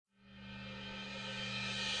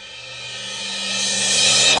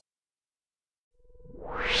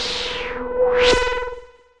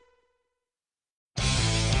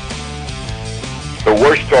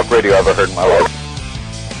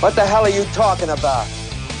What the hell are you talking about?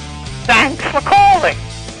 Thanks for calling.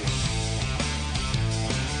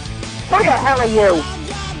 Who the hell are you?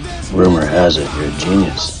 Rumor has it you're a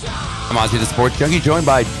genius. I'm Ozzy the Sports Junkie, joined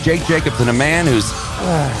by Jake Jacobson, a man who's,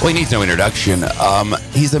 well, he needs no introduction.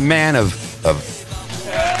 He's a man of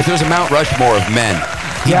if there was a Mount Rushmore of men,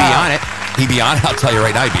 he'd be on it. He'd be on it. I'll tell you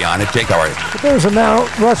right now, he'd be on it. Jake, how are you? If there was a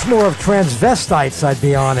Mount Rushmore of transvestites, I'd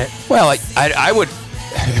be on it. Well, I would.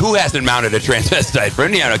 Who hasn't mounted a transvestite for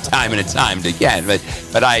time and time again?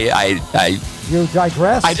 But I You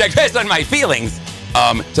digress? I digress on my feelings.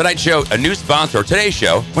 Tonight's show, a new sponsor, today's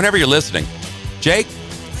show, whenever you're listening. Jake?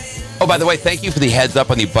 Oh, by the way, thank you for the heads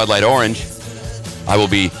up on the Bud Light Orange. I will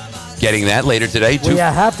be getting that later today, too. Well, you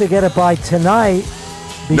have to get it by tonight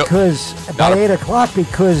because by 8 o'clock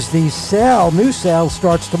because the new sale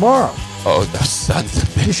starts tomorrow. Oh, the sons of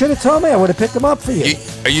bitches. You should have told me. I would have picked them up for you.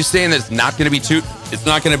 Are you saying that it's not going to be it's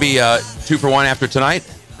not going to be 2 for 1 after tonight?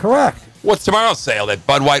 Correct. What's tomorrow's sale? That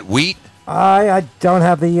Bud White wheat? I don't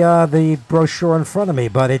have the brochure in front of me,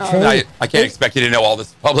 but it changed. I can't expect you to know all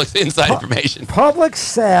this public inside information. Public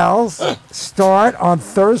sales start on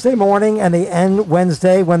Thursday morning and they end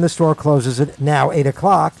Wednesday when the store closes at now 8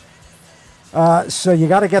 o'clock. So you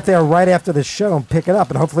got to get there right after the show and pick it up,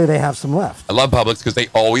 and hopefully they have some left. I love Publix because they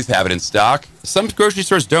always have it in stock. Some grocery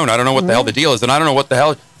stores don't. I don't know what the hell the deal is, and I don't know what the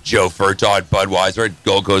hell Joe Furtado, Budweiser, at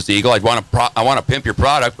Gold Coast Eagle. I want to pimp your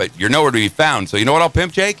product, but you're nowhere to be found. So you know what I'll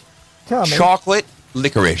pimp, Jake? Tell me. Chocolate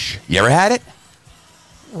licorice. You ever had it?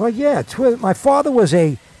 Well, yeah. My father was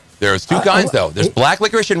a... There's two kinds, though. There's black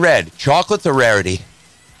licorice and red. Chocolate's a rarity.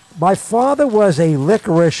 My father was a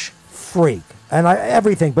licorice freak, and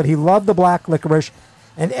everything, but he loved the black licorice.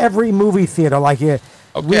 And every movie theater,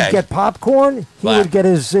 we'd get popcorn, he would get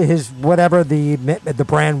his whatever the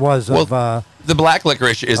brand was of... the black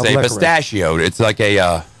licorice is a pistachio. It's like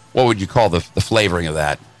a, what would you call the flavoring of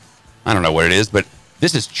that? I don't know what it is, but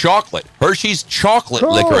this is chocolate. Hershey's chocolate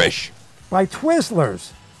licorice. By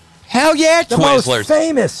Twizzlers. Hell yeah, the Twizzlers. The most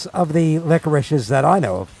famous of the licorices that I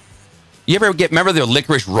know of. You ever remember the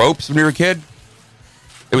licorice ropes when you were a kid?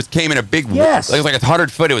 It came in a big... Yes. It was like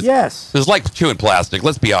 100 foot. It was like chewing plastic,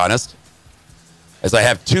 let's be honest. As I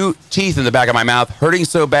have 2 teeth in the back of my mouth, hurting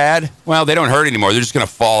so bad, well, they don't hurt anymore. They're just going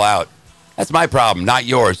to fall out. That's my problem, not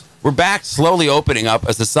yours. We're back slowly opening up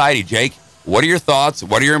a society, Jake. What are your thoughts?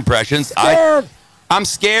 What are your impressions? I'm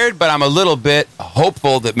scared, but I'm a little bit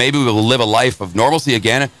hopeful that maybe we will live a life of normalcy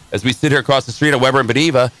again as we sit here across the street at Weber and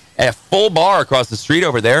Beneva at a full bar across the street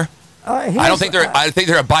over there. I think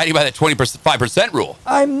they're abiding by that 25% rule.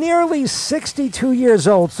 I'm nearly 62 years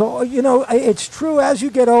old, so it's true as you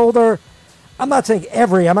get older. I'm not saying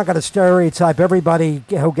I'm not going to stereotype everybody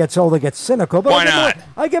who gets older gets cynical, but why not?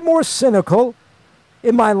 I get more cynical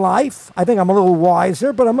in my life. I think I'm a little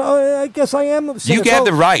wiser, but I guess I am cynical. You get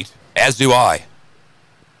the right, as do I.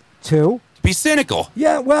 To be cynical.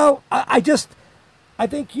 Yeah, well, I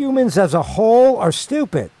think humans as a whole are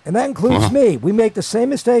stupid, and that includes me. We make the same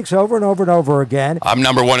mistakes over and over and over again. I'm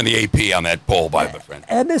number 1 in the AP on that poll, my friend.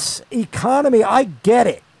 And this economy, I get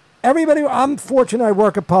it. I'm fortunate I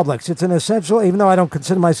work at Publix. It's an essential, even though I don't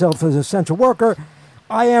consider myself as an essential worker,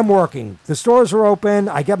 I am working. The stores are open.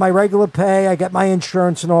 I get my regular pay. I get my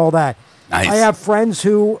insurance and all that. Nice. I have friends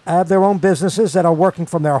who have their own businesses that are working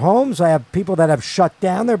from their homes. I have people that have shut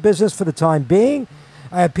down their business for the time being.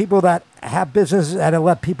 I have people that have businesses that have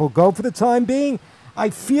let people go for the time being.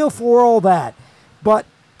 I feel for all that. But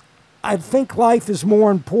I think life is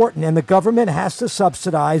more important, and the government has to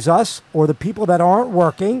subsidize us or the people that aren't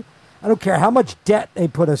working. I don't care how much debt they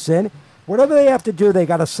put us in. Whatever they have to do, they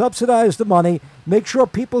got to subsidize the money, make sure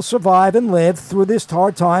people survive and live through these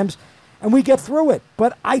hard times, and we get through it.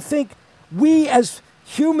 But I think we as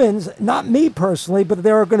humans, not me personally, but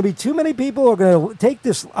there are going to be too many people who are going to take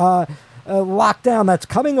this lockdown that's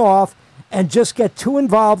coming off and just get too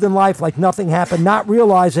involved in life like nothing happened, not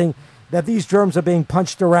realizing that these germs are being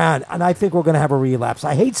punched around, and I think we're going to have a relapse.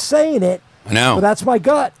 I hate saying it, I know, but that's my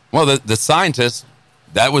gut. Well, the scientists,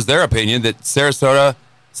 that was their opinion, that Sarasota,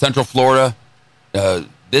 Central Florida,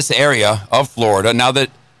 this area of Florida, now that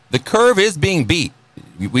the curve is being beat,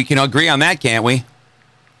 we can agree on that, can't we?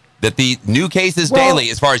 That the new cases daily,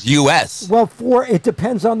 as far as U.S. Well, it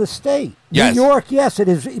depends on the state. Yes. New York, yes, it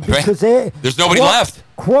is. Because there's nobody left.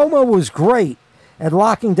 Cuomo was great at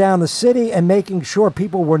locking down the city and making sure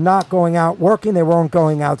people were not going out working. They weren't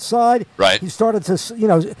going outside. Right. He started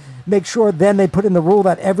to, make sure then they put in the rule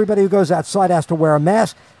that everybody who goes outside has to wear a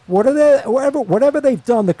mask. Whatever they've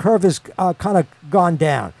done, the curve has kind of gone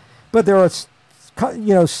down. But there are,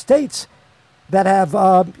 states that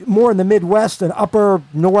have more in the Midwest and upper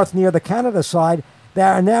north near the Canada side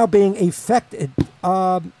that are now being affected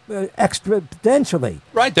exponentially.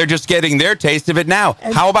 Right, they're just getting their taste of it now.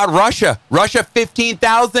 How about Russia? Russia,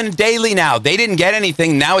 15,000 daily now. They didn't get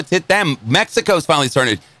anything. Now it's hit them. Mexico's finally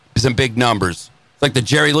starting to do some big numbers. It's like the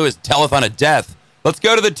Jerry Lewis telethon of death. Let's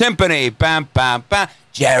go to the timpani. Bam, bam, bam.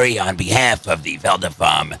 Jerry, on behalf of the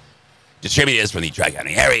Veldafarm distributors from the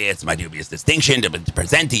Tri-County area, it's my dubious distinction to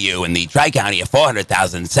present to you in the Tri-County of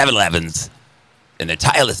 400,000 7-Elevens in their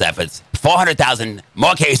tireless efforts, 400,000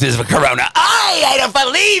 more cases of corona. I don't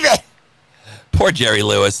believe it. Poor Jerry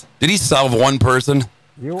Lewis. Did he solve one person?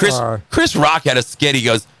 Chris Rock had a skit. He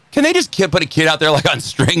goes, can they just put a kid out there like on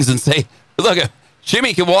strings and say, look,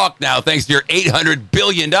 Jimmy can walk now thanks to your $800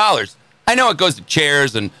 billion. I know it goes to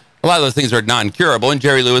chairs and a lot of those things are non-curable. And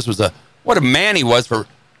Jerry Lewis was what a man he was for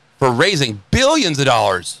raising billions of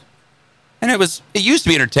dollars. And it used to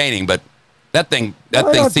be entertaining, but that thing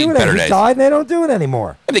seen better days. He died and they don't do it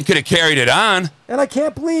anymore. And they could have carried it on. And I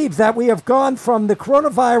can't believe that we have gone from the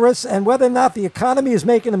coronavirus and whether or not the economy is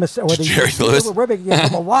making a mistake. Jerry Lewis. From a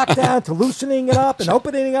lockdown to loosening it up and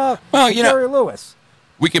opening it up. Well, Jerry Lewis.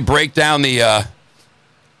 We can break down the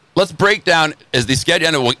let's break down as the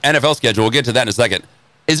NFL schedule. We'll get to that in a second.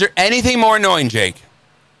 Is there anything more annoying, Jake,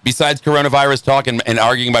 besides coronavirus talk and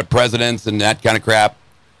arguing about presidents and that kind of crap?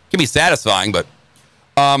 It can be satisfying, but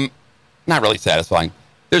not really satisfying.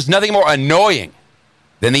 There's nothing more annoying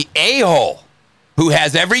than the a-hole who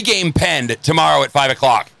has every game penned tomorrow at 5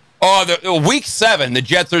 o'clock. Oh, week 7, the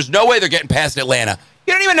Jets, there's no way they're getting past Atlanta.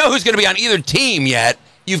 You don't even know who's going to be on either team yet.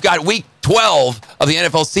 You've got week 12 of the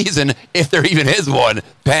NFL season, if there even is one,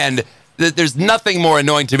 penned. There's nothing more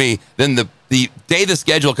annoying to me than the day the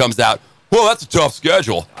schedule comes out. Well, that's a tough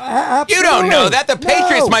schedule. You don't know that. The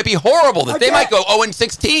Patriots might be horrible. That they might go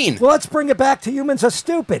 0-16. Well, let's bring it back to humans are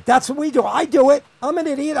stupid. That's what we do. I do it. I'm an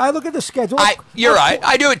idiot. I look at the schedule. You're right.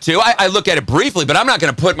 I do it too. I look at it briefly, but I'm not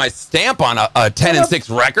going to put my stamp on a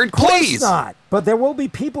 10-6 record. Please. Not. But there will be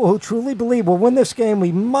people who truly believe we'll win this game.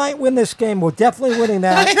 We might win this game. We're definitely winning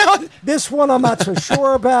that. I know. This one I'm not so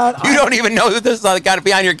sure about. You don't even know who this is got to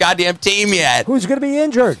be on your goddamn team yet. Who's going to be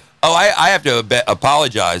injured? Oh, I have to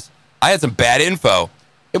apologize. I had some bad info.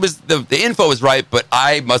 It was the info was right, but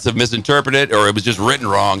I must have misinterpreted it, or it was just written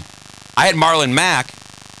wrong. I had Marlon Mack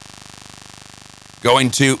going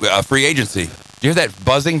to free agency. Do you hear that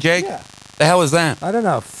buzzing, Jake? Yeah. The hell is that? I don't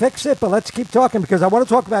know. Fix it, but let's keep talking because I want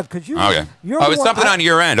to talk about because you. Okay. It's something on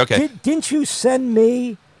your end. Okay. Didn't you send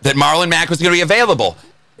me that Marlon Mack was going to be available?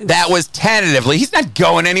 That was tentatively. He's not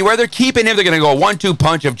going anywhere. They're keeping him. They're going to go a 1-2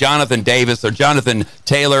 punch of Jonathan Davis or Jonathan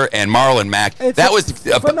Taylor and Marlon Mack. That was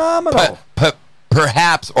phenomenal.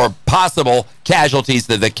 Perhaps or possible casualties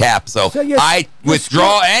to the cap. So I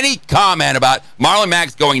withdraw any comment about Marlon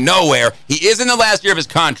Mack's going nowhere. He is in the last year of his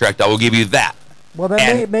contract. I will give you that. Well,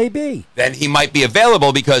 then it may be. Then he might be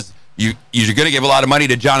available because you're going to give a lot of money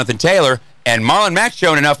to Jonathan Taylor, and Marlon Mack's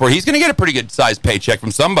shown enough where he's going to get a pretty good sized paycheck from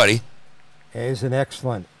somebody. He's an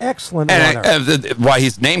excellent runner. Why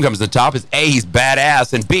his name comes to the top is A, he's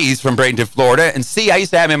badass, and B, he's from Bradenton, Florida, and C, I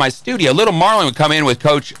used to have him in my studio. Little Marlon would come in with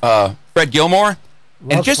Coach Fred Gilmore,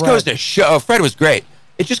 and it just goes to show, Fred was great.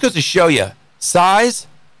 It just goes to show you, size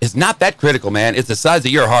is not that critical, man. It's the size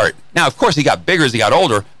of your heart. Now, of course, he got bigger as he got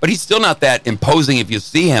older, but he's still not that imposing if you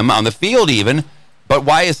see him on the field even. But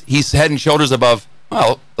why is he head and shoulders above,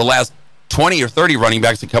 well, the last 20 or 30 running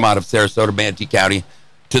backs that come out of Sarasota, Manatee County,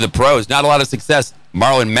 to the pros? Not a lot of success.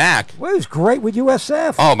 Marlon Mack. Well, he's great with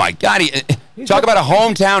USF. Oh my God! Talk about a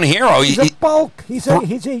hometown hero. He's a bulk. He's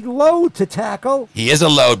a load to tackle. He is a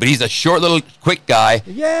load, but he's a short little quick guy.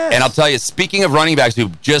 Yes. And I'll tell you, speaking of running backs who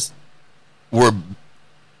just were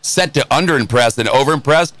set to underimpress and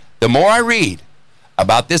overimpressed, the more I read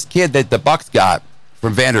about this kid that the Bucs got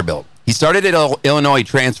from Vanderbilt. He started at Illinois,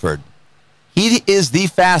 transferred. He is the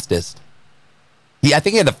fastest. I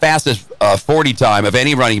think he had the fastest 40 time of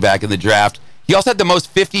any running back in the draft. He also had the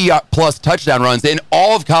most 50-plus touchdown runs in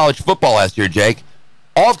all of college football last year, Jake.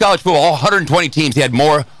 All of college football, all 120 teams, he had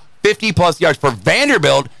more 50-plus yards for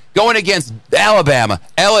Vanderbilt going against Alabama,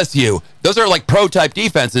 LSU. Those are like pro-type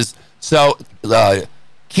defenses. So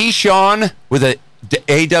Keyshawn with a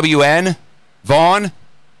AWN, Vaughn,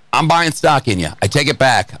 I'm buying stock in you. I take it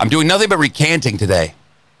back. I'm doing nothing but recanting today.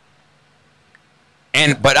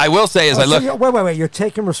 But I will say, as I look, wait, you're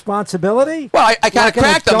taking responsibility. Well, I kind of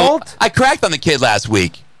cracked on I cracked on the kid last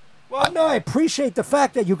week. Well, no, I appreciate the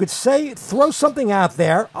fact that you could throw something out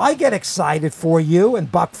there. I get excited for you and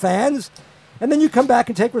Buck fans, and then you come back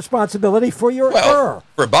and take responsibility for your error,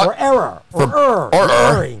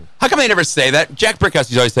 erring. How come they never say that? Jack Brickhouse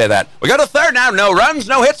used to always say that. We go to third now, no runs,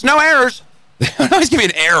 no hits, no errors. They always give you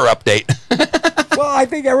an error update. Well, I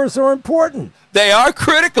think errors are important. They are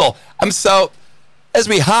critical. As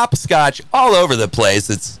we hopscotch all over the place,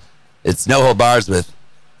 it's no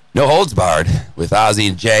holds barred with Ozzy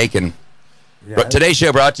and Jake, and today's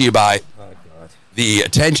show brought to you by the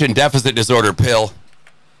attention deficit disorder pill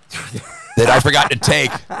that I forgot to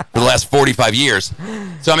take for the last 45 years.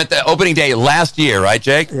 So I'm at the opening day last year, right,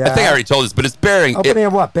 Jake? Yeah. I think I already told this, but it's bearing. Opening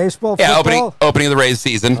of what? Baseball? Yeah, football? opening of the Rays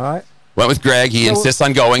season. All right. Went with Greg. He insists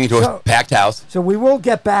on going to a packed house. So we will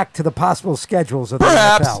get back to the possible schedules of the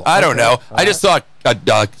Perhaps. NFL. I don't know. I just saw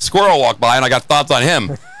a squirrel walk by, and I got thoughts on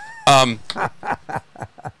him. I'm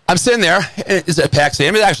sitting there. It's a packed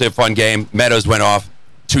stadium. It's actually a fun game. Meadows went off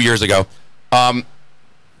 2 years ago. And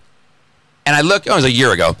I look, it was a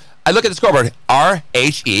year ago. I look at the scoreboard,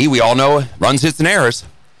 RHE, we all know runs, hits, and errors.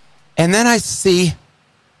 And then I see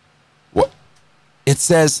what it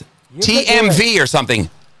says TMV or something.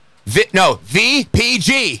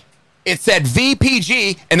 VPG. It said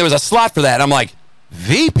VPG, and there was a slot for that. And I'm like,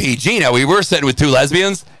 VPG? Now, we were sitting with two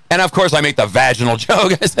lesbians, and of course I make the vaginal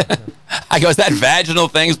joke. I go, is that vaginal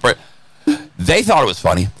things? They thought it was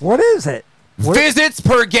funny. What is it? Visits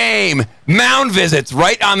per game. Mound visits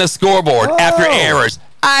right on the scoreboard after errors.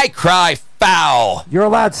 I cry foul. You're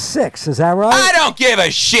allowed 6, is that right? I don't give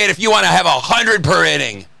a shit if you want to have 100 per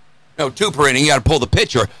inning. No, 2 per inning. You got to pull the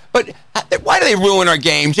pitcher. But why do they ruin our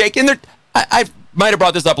game, Jake? And I might have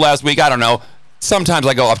brought this up last week. I don't know. Sometimes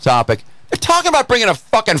I go off topic. They're talking about bringing a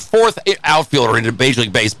fucking 4th outfielder into Major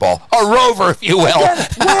League Baseball. A rover, if you will.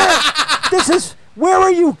 Where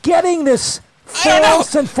are you getting this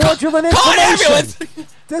false and fraudulent information? Call an ambulance.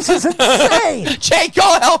 This is insane. Jake,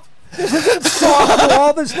 call help. This is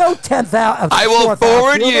insoluble. There's no 10th out. I will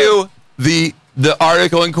forward you the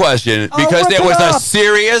article in question because there was a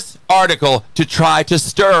serious article to try to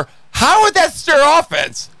stir. How would that stir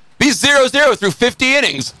offense? Be 0-0 through 50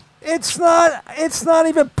 innings. It's not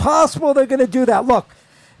even possible they're going to do that. Look,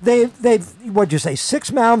 they've what'd you say,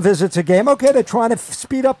 6 mound visits a game. Okay, they're trying to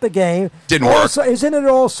speed up the game. Didn't work. Isn't it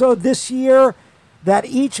also this year that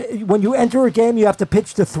when you enter a game, you have to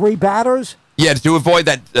pitch to 3 batters? Yeah, to avoid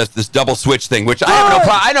this double switch thing, which I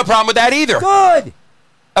have no problem with that either. Good.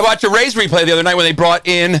 I watched a Rays replay the other night when they brought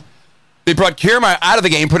Kiermaier out of the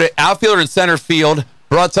game, put an outfielder in center field,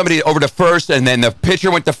 brought somebody over to first, and then the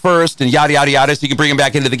pitcher went to first, and yada, yada, yada, so you can bring him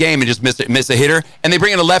back into the game and just miss a hitter. And they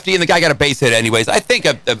bring in a lefty, and the guy got a base hit anyways. I think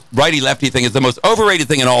a righty-lefty thing is the most overrated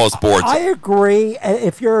thing in all of sports. I agree.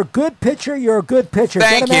 If you're a good pitcher, you're a good pitcher.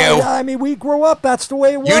 Thank you. I mean, we grew up. That's the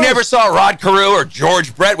way it was. You never saw Rod Carew or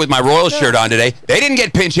George Brett with my Royals shirt on today. They didn't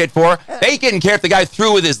get pinch hit for. They didn't care if the guy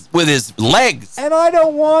threw with his legs. And I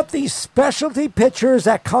don't want these specialty pitchers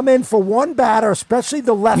that come in for one batter, especially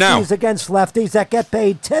the lefties against lefties that get paid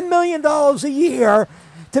 $10 million a year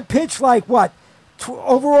to pitch like what?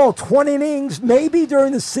 Overall 20 innings maybe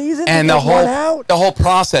during the season. And the whole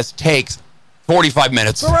process takes 45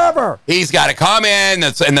 minutes. Forever. He's got to come in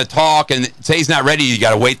and the talk and say he's not ready. You got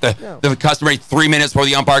to wait the customary 3 minutes before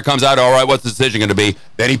the umpire comes out. All right, what's the decision going to be?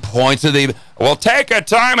 Then he points to we'll take a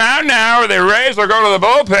timeout now. The Rays will go to the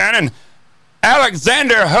bullpen, and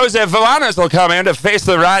Alexander Jose Villanos will come in to face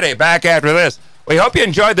the righty back after this. We hope you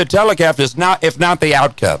enjoyed the telecast, if not the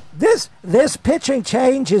outcome. This pitching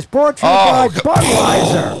change is brought to you by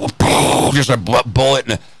Budweiser. Just a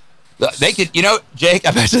bullet. They could, Jake,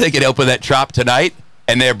 I bet you they could open that shop tonight,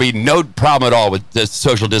 and there'd be no problem at all with the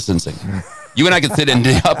social distancing. You and I could sit in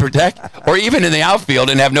the upper deck or even in the outfield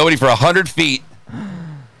and have nobody for 100 feet.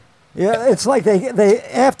 Yeah, it's like they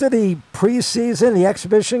after the preseason, the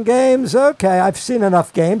exhibition games, okay, I've seen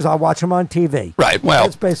enough games. I'll watch them on TV. Right, well.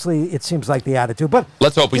 That's basically, it seems like the attitude. But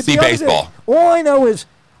let's hope we see baseball. All I know is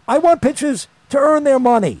I want pitchers to earn their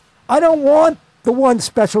money. I don't want the one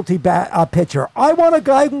specialty pitcher. I want a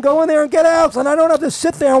guy who can go in there and get outs, and I don't have to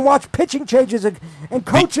sit there and watch pitching changes and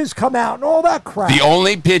coaches come out and all that crap. The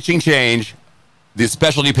only pitching change, the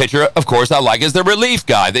specialty pitcher, of course, I like is the relief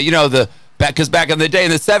guy. Because back in the day in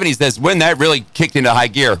the 70s, that's when that really kicked into high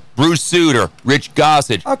gear. Bruce Sutter, Rich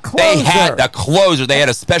Gossage. A closer. They had a closer. They had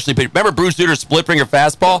a specialty pitcher. Remember Bruce Sutter's split finger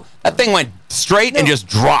fastball? That thing went straight and just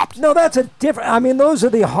dropped. No, that's a different. I mean, those are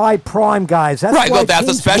the high prime guys. That's right. Well, that's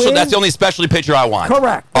a special. win. That's the only specialty pitcher I want.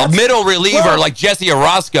 Correct. A middle reliever like Jesse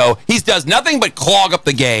Orosco. He does nothing but clog up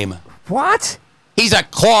the game. What? He's a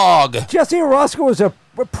clog. Jesse Orosco was a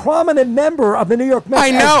prominent member of the New York Mets. I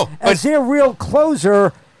know. As their real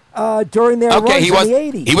closer. During their runs in the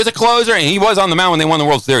 80s. He was a closer, and he was on the mound when they won the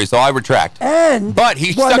World Series, so I retract. But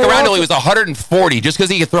he stuck around until he was 140 just because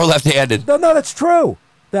he could throw left-handed. No, that's true.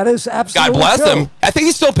 That is absolutely God bless true. him. I think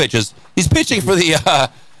he still pitches. He's pitching for the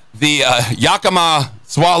Yakima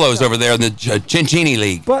Swallows over there in the Chinchini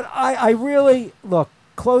League. But I really, look,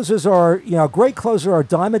 closers are, great closers are a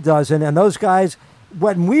dime a dozen, and those guys,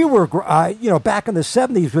 when we were, back in the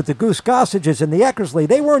 70s with the Goose Gossages and the Eckersley,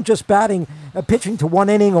 they weren't just pitching to one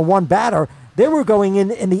inning or one batter. They were going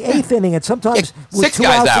in the eighth inning and sometimes with 6 two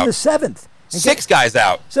guys outs out. in the seventh. Six guys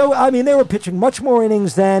out. So, they were pitching much more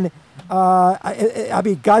innings than, guys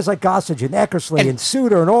like Gossage and Eckersley and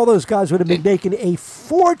Suter and all those guys would have been making a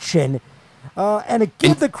fortune. And to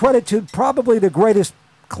give the credit to probably the greatest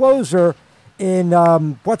closer in,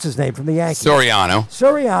 what's his name from the Yankees?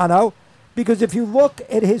 Soriano. Because if you look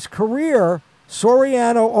at his career,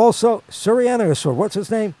 Soriano, what's his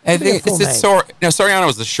name? Soriano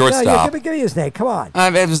was the shortstop. Give me his name. Come on.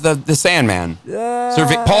 It was the Sandman.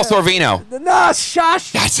 Paul Sorvino. No,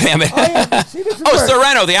 shush. God damn it.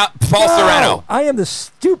 Sereno. Paul Sereno. I am the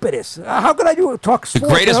stupidest. How could I talk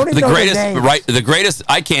sports? The greatest.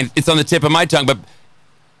 I can't. It's on the tip of my tongue, but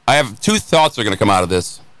I have two thoughts that are going to come out of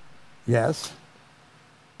this. Yes.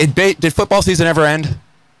 Did football season ever end?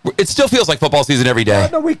 It still feels like football season every day.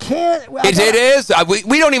 No, we can't. It is.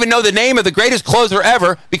 We don't even know the name of the greatest closer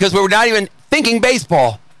ever because we're not even thinking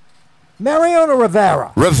baseball. Mariano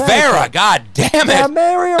Rivera. God damn it. Yeah,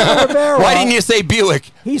 Mariano Rivera. Why didn't you say Buick?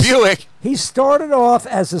 Buick. He started off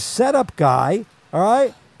as a setup guy, all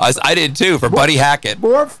right? I did too, for Buddy Hackett.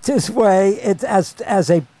 Morphed his way as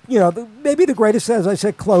a, maybe the greatest, as I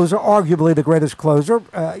said, closer, arguably the greatest closer.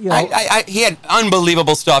 He had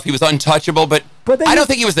unbelievable stuff. He was untouchable, but I don't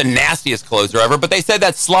think he was the nastiest closer ever. But they said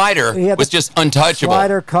that slider was just untouchable.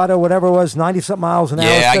 Slider, cutter, whatever it was, 90-something miles an hour.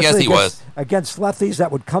 Yeah, I guess he was. Against lefties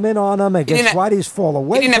that would come in on him, against righties fall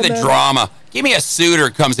away. He didn't have the drama. Give me a Suitor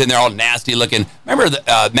comes in there all nasty looking. Remember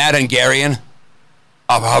Matt Hungarian?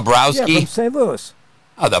 Habrowski? Yeah, from St. Louis.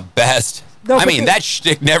 Oh, the best. No, that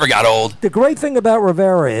shtick never got old. The great thing about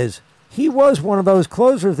Rivera is he was one of those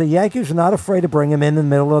closers. The Yankees were not afraid to bring him in the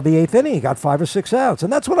middle of the eighth inning. He got 5 or 6 outs.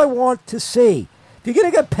 And that's what I want to see. If you're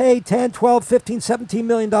going to get paid $10, $12, $15, $17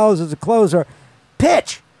 million as a closer,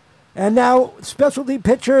 pitch. And now specialty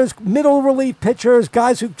pitchers, middle relief pitchers,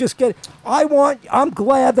 guys who just get... I'm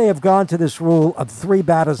glad they have gone to this rule of 3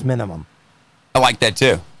 batters minimum. I like that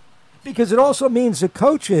too. Because it also means the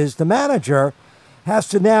coaches, the manager, has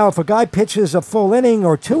to now, if a guy pitches a full inning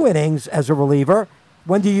or 2 innings as a reliever,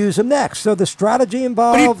 when do you use him next? So the strategy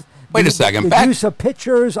involved, wait a second. The use of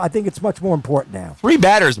pitchers, I think it's much more important now. 3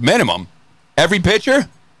 batters minimum? Every pitcher?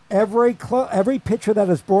 Every pitcher that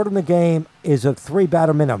is brought in the game is a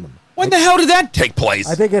 3-batter minimum. When the hell did that take place?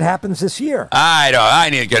 I think it happens this year.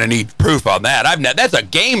 I'm going to need proof on that. That's a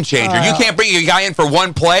game changer. You can't bring a guy in for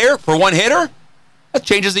one player, for one hitter? That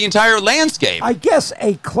changes the entire landscape. I guess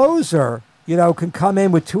a closer... can come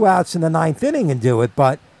in with 2 outs in the 9th inning and do it,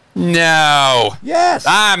 but... No. Yes.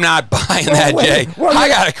 I'm not buying that, Jay. I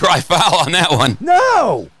got to cry foul on that one.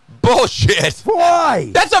 No. Bullshit.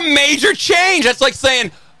 Why? That's a major change. That's like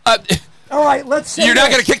saying... all right, let's say you're not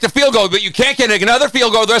going to kick the field goal, but you can't get another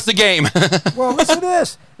field goal the rest of the game. Well, listen to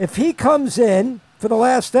this. If he comes in for the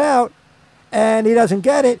last out and he doesn't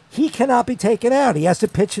get it, he cannot be taken out. He has to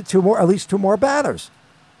pitch it at least 2 more batters.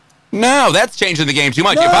 No, that's changing the game too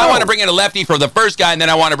much. No. If I want to bring in a lefty for the first guy and then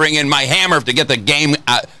I want to bring in my hammer to get the game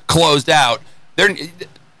closed out,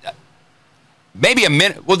 maybe a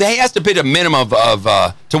minute. Well, he has to pitch a minimum of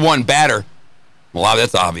to 1 batter. Well,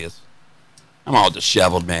 that's obvious. I'm all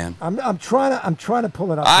disheveled, man. I'm trying to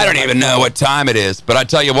pull it up. I don't even know what time it is, but I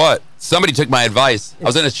tell you what, somebody took my advice. I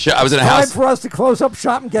was in a house. Time for us to close up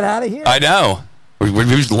shop and get out of here. I know.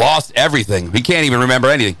 We've lost everything. We can't even remember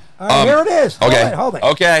anything. All right, here it is. Okay. Hold it.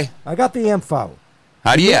 Okay. I got the info.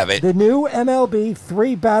 How do you have it? The new MLB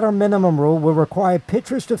 3-batter minimum rule will require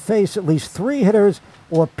pitchers to face at least 3 hitters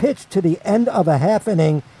or pitch to the end of a half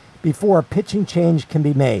inning before a pitching change can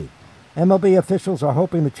be made. MLB officials are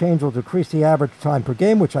hoping the change will decrease the average time per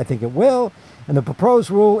game, which I think it will, and the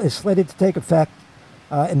proposed rule is slated to take effect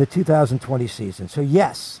in the 2020 season. So,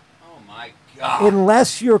 yes. Oh, my God.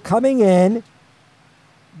 Unless you're coming in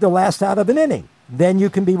the last out of an inning, then you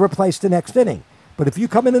can be replaced the next inning. But if you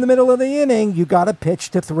come in the middle of the inning, you got to pitch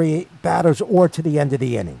to 3 batters or to the end of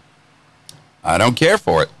the inning. I don't care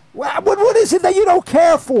for it. What is it that you don't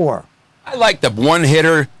care for? I like the one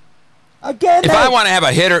hitter. Again, if I want to have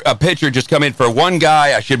a pitcher just come in for one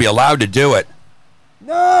guy, I should be allowed to do it.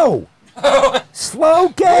 No. Slow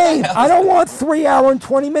game. I don't want 3-hour and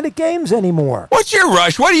 20-minute games anymore. What's your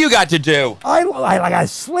rush? What do you got to do? I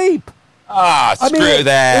sleep. Screw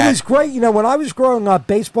that. It was great. When I was growing up,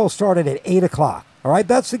 baseball started at 8 o'clock. All right?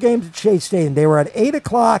 That's the games at Shea Stadium. They were at 8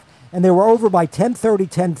 o'clock, and they were over by 10:30,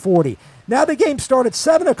 10:40. Now the games start at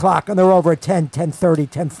 7 o'clock, and they're over at 10, 10:30,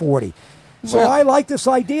 10:40. So I like this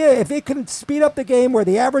idea. If it can speed up the game where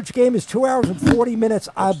the average game is 2 hours and 40 minutes,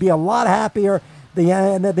 I'd be a lot happier.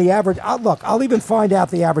 And then the average, look, I'll even find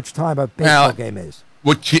out the average time a baseball game is.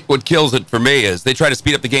 What kills it for me is they try to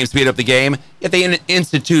speed up the game, yet they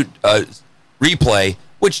institute replay,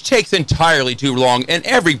 which takes entirely too long, and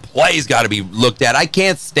every play's got to be looked at. I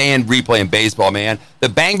can't stand replay in baseball, man. The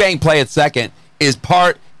bang play at second is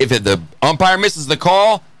part, if the umpire misses the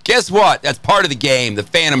call, guess what? That's part of the game, the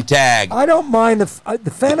phantom tag. I don't mind the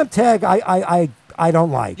phantom tag. I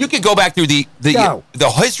don't like. You could go back through the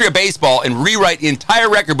history of baseball and rewrite entire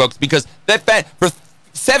record books because for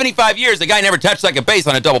 75 years the guy never touched second base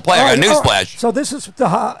on a double play. I got a newsflash. So this is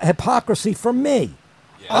the hypocrisy from me.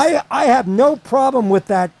 Yes. I have no problem with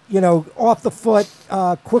that. Off the foot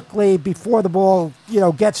quickly before the ball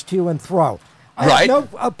gets to you and throw. I have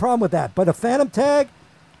no problem with that. But a phantom tag,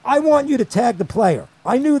 I want you to tag the player.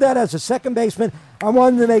 I knew that as a second baseman. I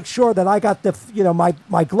wanted to make sure that I got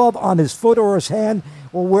my glove on his foot or his hand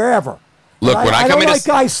or wherever. Look, I don't like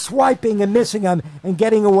guys swiping and missing them and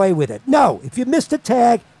getting away with it. No, if you missed a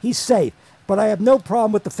tag, he's safe. But I have no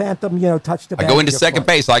problem with the phantom, touch the bag. I go into second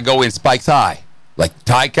base. I go in spikes high, like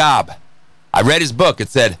Ty Cobb. I read his book. It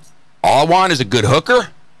said, all I want is a good hooker,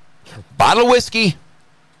 bottle of whiskey,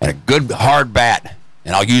 and a good hard bat,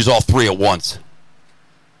 and I'll use all three at once.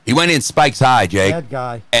 He went in spikes high, Jake. Bad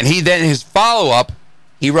guy. And his follow-up,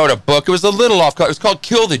 he wrote a book. It was a little off. It was called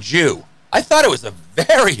Kill the Jew. I thought it was a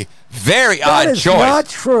very, very odd choice. That is not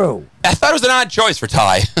true. I thought it was an odd choice for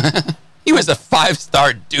Ty. He was a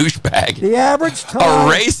 5-star douchebag. The average time.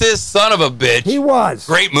 A racist son of a bitch. He was.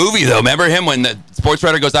 Great movie, though. Remember him when the sports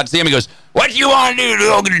writer goes out to see him? He goes, what you want to do?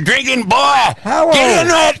 Go drinking, boy? How old? Get in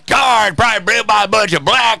that car. Probably bred by a bunch of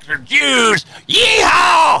blacks or Jews.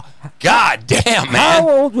 Yeehaw! God damn, man. How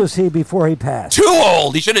old was he before he passed? Too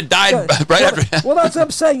old. He should have died right after. Well, that's what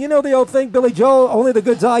I'm saying. You know the old thing, Billy Joel, only the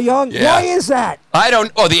good die young? Yeah. Why is that?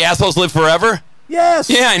 The assholes live forever? Yes.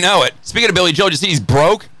 Yeah, I know it. Speaking of Billy Joel, did you see he's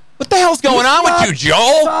broke? What the hell's going on with you,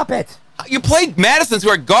 Joel? Stop it. You played Madison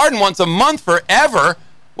Square Garden once a month forever.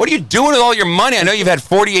 What are you doing with all your money? I know you've had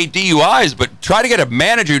 48 DUIs, but try to get a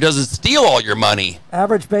manager who doesn't steal all your money.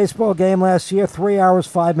 Average baseball game last year, 3 hours,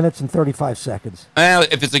 5 minutes, and 35 seconds. Well,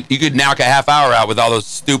 you could knock a half hour out with all those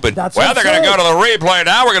stupid. They're going to go to the replay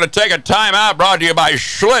now. We're going to take a timeout. Brought to you by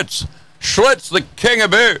Schlitz. Schlitz, the king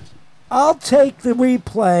of beers. I'll take the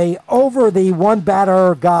replay over the one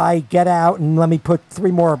batter guy, get out, and let me put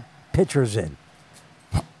 3 more pitchers in.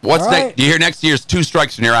 What's next? You hear next year's 2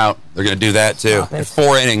 strikes and you're out. They're going to do that too. In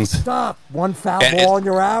 4 innings. Stop. 1 foul ball and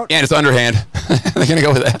you're out. And it's underhand. They're going to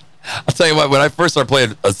go with that. I'll tell you what, when I first started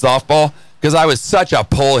playing a softball, because I was such a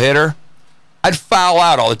pull hitter, I'd foul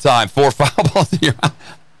out all the time. 4 foul balls and you're out.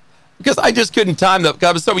 Because I just couldn't time the, because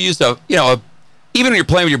I was so used to, even when you're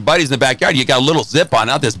playing with your buddies in the backyard, you got a little zip on,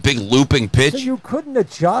 not this big looping pitch. So you couldn't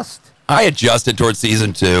adjust? I adjusted towards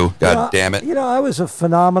season 2. God damn it. I was a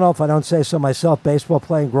phenomenal, if I don't say so myself, baseball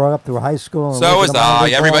playing growing up through high school. So was I.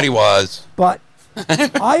 Everybody was. But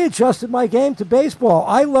I adjusted my game to baseball.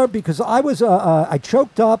 I learned because I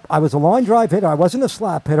choked up. I was a line drive hitter. I wasn't a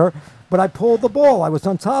slap hitter, but I pulled the ball. I was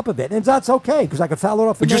on top of it. And that's okay because I could foul it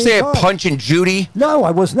off. Would you say a punch and Judy? No,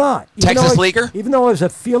 I was not. Texas leaguer? Even though I was a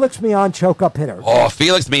Felix Mion choke-up hitter. Oh,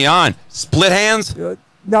 Felix Mion. Split hands?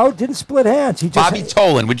 No, didn't split hands. He just Bobby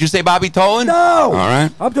Tolan. Would you say Bobby Tolan? No. All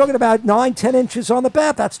right. I'm talking about 9-10 inches on the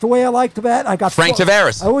bat. That's the way I like to bat. I got Frank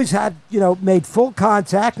Tavares. I always had, made full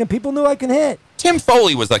contact, and people knew I can hit. Tim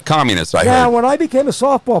Foley was a communist, I heard. Now, when I became a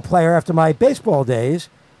softball player after my baseball days,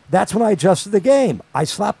 that's when I adjusted the game. I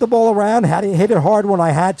slapped the ball around, had to hit it hard when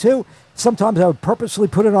I had to. Sometimes I would purposely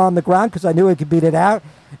put it on the ground because I knew I could beat it out,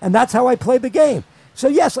 and that's how I played the game. So,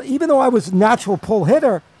 yes, even though I was a natural pull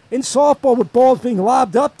hitter, in softball with balls being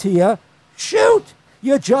lobbed up to you, shoot.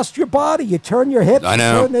 You adjust your body. You turn your hips. I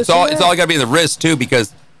know. It's all got to be in the wrist, too,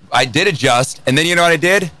 because I did adjust, and then you know what I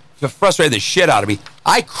did? It frustrated the shit out of me.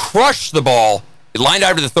 I crushed the ball. It lined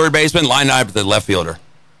out to the third baseman, lined out to the left fielder.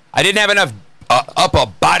 I didn't have enough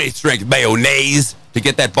upper body strength, mayonnaise, to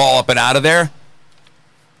get that ball up and out of there.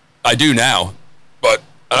 I do now, but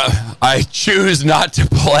I choose not to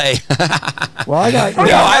play. Well,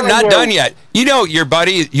 I'm not done yet. Your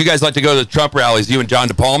buddy, you guys like to go to the Trump rallies, you and John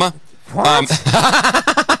DePalma? What?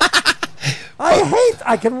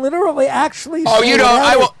 I can literally actually Oh, you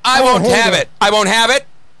don't. I won't have it. I won't have it.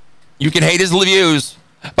 You can hate his views,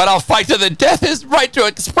 but I'll fight to the death his right to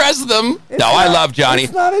express them. I love Johnny.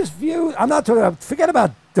 It's not his view. I'm not talking about, forget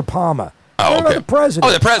about DePalma. Oh, okay. The president.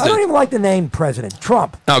 Oh, the president. I don't even like the name president.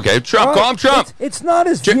 Trump. Okay, Trump. Call him Trump. It's not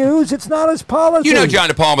his views. It's not his policy. You know John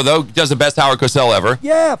De Palma, though, does the best Howard Cosell ever.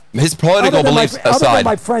 Yeah. His political beliefs Other than aside.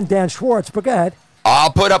 my friend Dan Schwartz, but go ahead.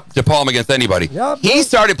 I'll put up De Palma against anybody. Yep. He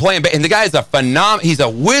started playing, and the guy is he's a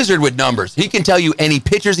wizard with numbers. He can tell you any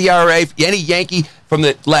pitcher's ERA, any Yankee from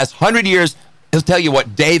the last 100 years. He'll tell you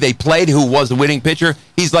what day they played, who was the winning pitcher.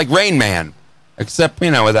 He's like Rain Man, except,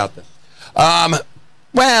 without this.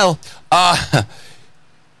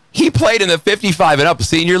 He played in the 55 and up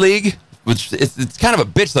senior league, which it's kind of a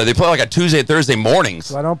bitch, though. They play like on Tuesday and Thursday mornings.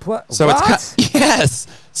 So I don't play. So what? Yes.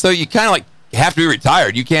 So you kind of like have to be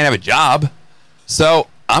retired. You can't have a job. So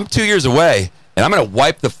I'm 2 years away, and I'm going to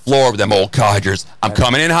wipe the floor with them old codgers. I'm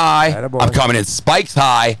coming in high. I'm coming in spikes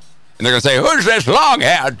high. And they're going to say, who's this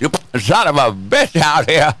long-haired son of a bitch out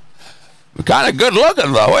here? Kind of good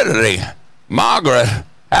looking, though, isn't he? Margaret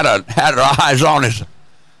had her eyes on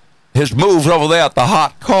his moves over there at the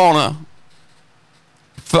hot corner.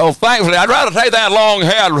 So thankfully, I'd rather take that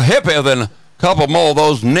long-haired hippie than a couple more of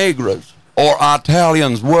those Negras or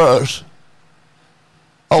Italians worse.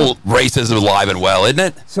 Oh, racism is alive and well, isn't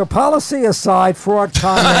it? So policy aside, fraud,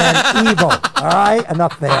 con man, evil. All right,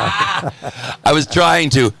 enough there. I was trying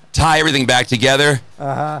to tie everything back together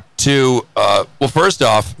to, well, first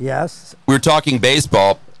off, yes, we were talking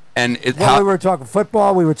baseball. And we were talking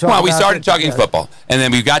football. We were talking. Well, we started talking football, and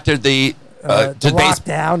then we got to the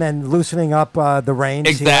lockdown and loosening up the reins.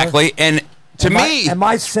 Exactly, here. and to me,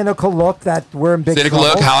 my cynical look that we're in big trouble. Cynical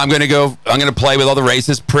look, how I'm going to go. I'm going to play with all the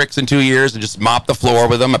racist pricks in 2 years and just mop the floor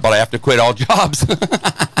with them. But I have to quit all jobs.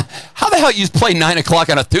 How the hell you play 9 o'clock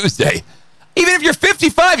on a Tuesday? Even if you're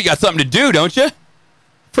 55, you got something to do, don't you?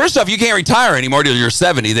 First off, you can't retire anymore till you're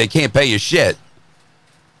 70. They can't pay you shit.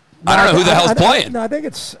 I don't know who the hell's playing. No, I think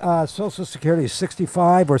it's Social Security is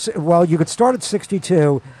 65 well, you could start at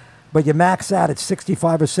 62, but you max out at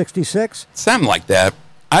 65 or 66. Something like that.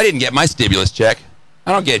 I didn't get my stimulus check.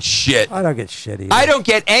 I don't get shit. I don't get shit either. I don't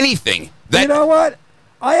get anything. You know what?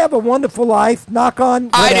 I have a wonderful life. Knock on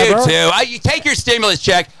whatever. I do too. You take your stimulus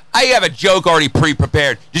check. I have a joke already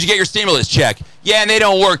pre-prepared. Did you get your stimulus check? Yeah, and they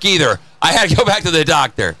don't work either. I had to go back to the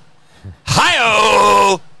doctor.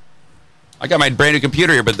 Hi-oh! I got my brand new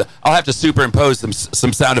computer here, but I'll have to superimpose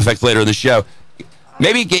some sound effects later in the show.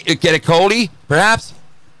 Maybe get a coldie, perhaps?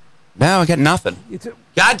 No, I got nothing.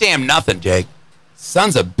 Goddamn nothing, Jake.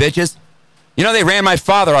 Sons of bitches. You know, they ran my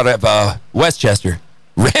father out of Westchester.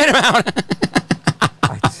 Ran him out.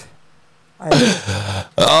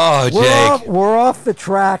 Oh, Jake. We're off the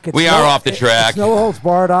track. We are off the track. It's no holds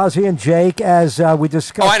barred, Ozzy and Jake, as we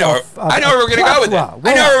discussed. Oh, I know. I know where we're going to go with it.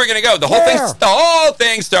 I know where we're going to go. The whole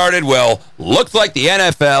thing started well. Looks like the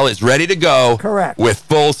NFL is ready to go. Correct. With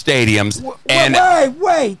full stadiums.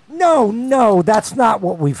 Wait. No, that's not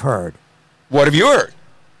what we've heard. What have you heard?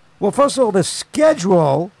 Well, first of all, the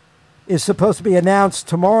schedule is supposed to be announced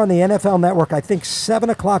tomorrow on the NFL Network. I think 7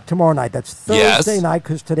 o'clock tomorrow night. That's Thursday night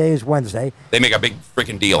because today is Wednesday. They make a big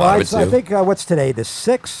freaking deal out of it, so too. I think, what's today? The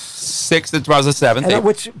 6th? 6th, it was the 7th.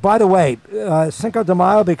 Which, by the way, Cinco de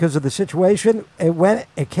Mayo, because of the situation,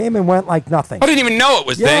 it came and went like nothing. I didn't even know it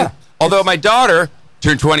was thing. Although my daughter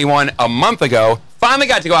turned 21 a month ago, finally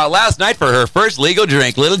got to go out last night for her first legal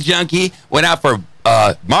drink. Little junkie, went out for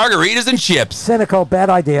margaritas and chips. Cynical, bad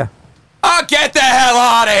idea. Oh, get the hell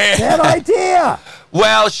out of here. Bad idea.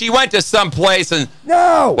 Well, she went to some place and...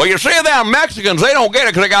 No. Well, you see them Mexicans, they don't get it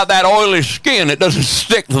because they got that oily skin. It doesn't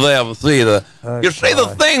stick to them. See, the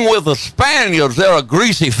thing with the Spaniards, they're a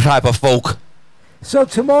greasy type of folk. So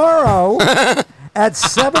tomorrow at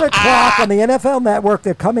 7 o'clock on the NFL Network,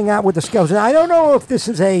 they're coming out with the schedules. And I don't know if this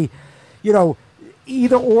is a,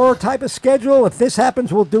 either or type of schedule. If this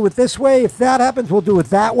happens, we'll do it this way. If that happens, we'll do it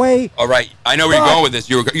that way. All right. I know where you're going with this.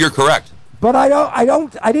 You're correct. But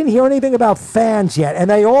I didn't hear anything about fans yet. And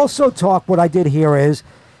they also talk, what I did hear is,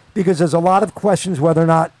 because there's a lot of questions whether or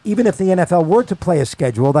not, even if the NFL were to play a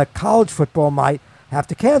schedule, that college football might have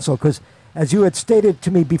to cancel. Because as you had stated to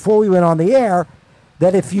me before we went on the air,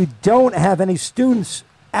 that if you don't have any students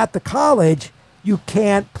at the college, you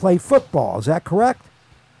can't play football. Is that correct?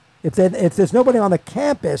 If there's nobody on the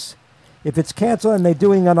campus, if it's canceled and they're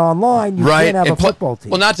doing it online, you can't have a football team.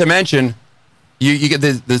 Well, not to mention, you get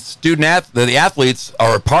the athletes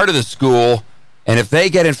are a part of the school, and if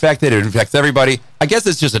they get infected, it infects everybody. I guess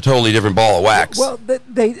it's just a totally different ball of wax. Well,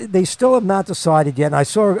 they still have not decided yet. And I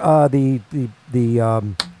saw the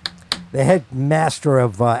headmaster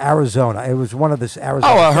of Arizona. It was one of this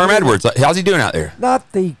Arizona. Oh, Herm Edwards. How's he doing out there?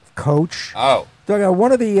 Not the coach. Oh.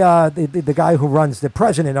 One of the guy who runs, the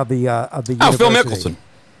president of the university. Oh, Phil Mickelson.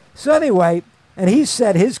 So anyway, And he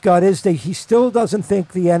said his gut is that he still doesn't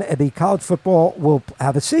think the college football will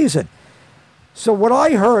have a season. So what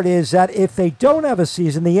I heard is that if they don't have a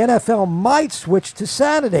season, the NFL might switch to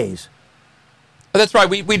Saturdays. Oh, that's right.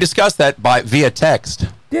 We discussed that via text.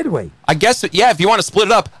 Did we? I guess, yeah, if you want to split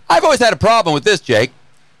it up. I've always had a problem with this, Jake.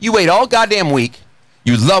 You wait all goddamn week.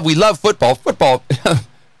 We love football. Football,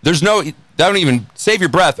 don't even save your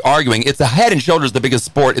breath arguing. It's the head and shoulders the biggest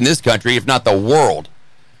sport in this country, if not the world.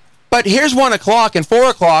 But here's 1 o'clock and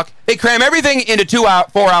 4 o'clock. They cram everything into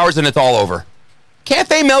 4 hours and it's all over. Can't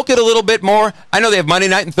they milk it a little bit more? I know they have Monday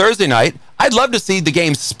night and Thursday night. I'd love to see the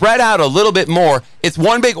game spread out a little bit more. It's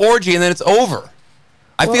one big orgy and then it's over.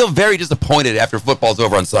 I feel very disappointed after football's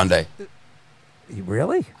over on Sunday.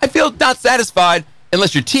 Really? I feel not satisfied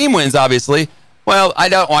unless your team wins, obviously. Well, I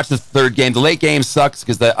don't watch the third game. The late game sucks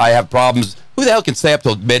because I have problems. Who the hell can stay up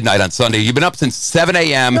till midnight on Sunday? You've been up since 7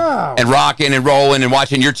 a.m. and rocking and rolling and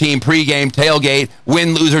watching your team pregame, tailgate,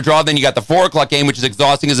 win, lose, or draw. Then you got the 4 o'clock game, which is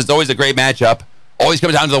exhausting because it's always a great matchup. Always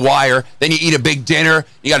comes down to the wire. Then you eat a big dinner.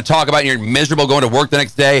 You got to talk about it, and you're miserable going to work the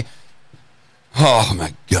next day. Oh,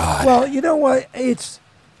 my God. Well, you know what?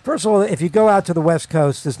 First of all, if you go out to the West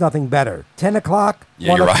Coast, there's nothing better. 10 o'clock,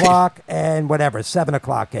 1 o'clock, and whatever, 7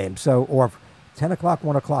 o'clock games. Or 10 o'clock,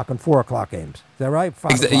 1 o'clock, and 4 o'clock games. Is that right?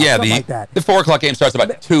 5 o'clock, yeah, like that. The 4 o'clock game starts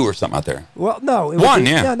about 2 or something out there. Well, no. It would 1, be,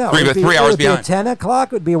 yeah. No, 3 hours behind. At 10 o'clock,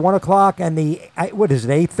 it would be 1 o'clock, and what is it,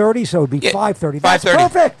 8:30? So it would be 5:30. That's 5:30.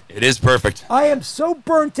 perfect. It is perfect. I am so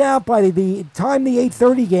burnt out by the time the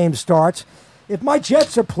 8:30 game starts. If my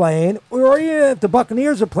Jets are playing, or even if the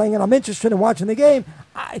Buccaneers are playing, and I'm interested in watching the game,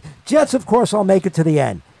 Jets, of course, I'll make it to the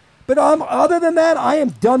end. But other than that, I am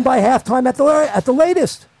done by halftime at the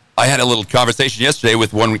latest. I had a little conversation yesterday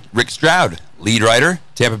with one Rick Stroud, lead writer,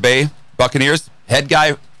 Tampa Bay Buccaneers, head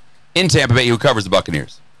guy in Tampa Bay who covers the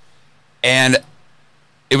Buccaneers. And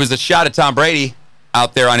it was a shot at Tom Brady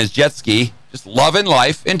out there on his jet ski, just loving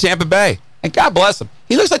life in Tampa Bay. And God bless him.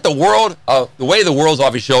 He looks like the weight of the world's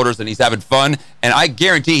off his shoulders, and he's having fun. And I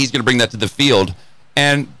guarantee he's going to bring that to the field.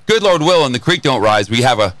 And good Lord willing, the creek don't rise. We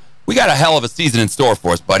got a hell of a season in store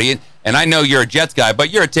for us, buddy. And I know you're a Jets guy, but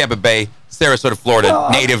you're a Tampa Bay, Sarasota, Florida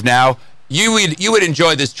native now. You would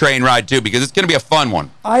enjoy this train ride too, because it's going to be a fun one.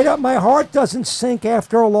 My heart doesn't sink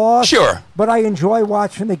after a loss. Sure. But I enjoy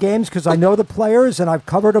watching the games because I know the players and I've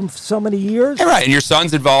covered them for so many years. All right, and your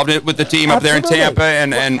son's involved with the team up there in Tampa,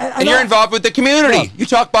 and you're involved with the community. Look, you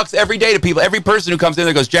talk Bucks every day to people. Every person who comes in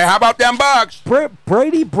there goes, Jay, how about them Bucks?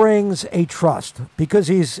 Brady brings a trust because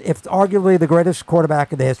he's arguably the greatest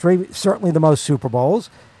quarterback in the history, certainly the most Super Bowls.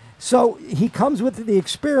 So he comes with the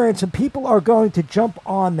experience, and people are going to jump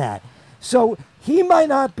on that. So he might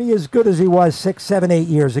not be as good as he was 6, 7, 8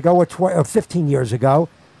 years ago or 15 years ago,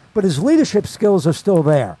 but his leadership skills are still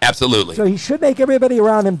there. Absolutely. So he should make everybody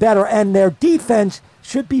around him better, and their defense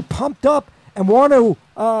should be pumped up and want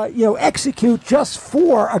to execute just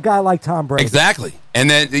for a guy like Tom Brady. Exactly. And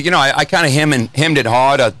then, I kind of hemmed and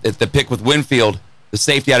hawed at the pick with Winfield, the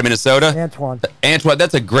safety out of Minnesota. Antoine,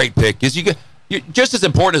 that's a great pick because you're just as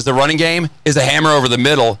important as the running game is a hammer over the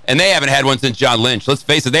middle, and they haven't had one since John Lynch. Let's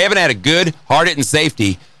face it, they haven't had a good, hard-hitting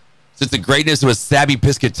safety since the greatness was Sabby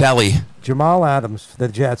Piscatelli. Jamal Adams, the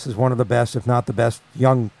Jets, is one of the best, if not the best,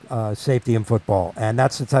 young safety in football, and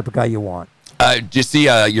that's the type of guy you want. Did you see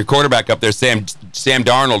your quarterback up there, Sam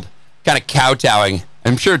Darnold, kind of kowtowing?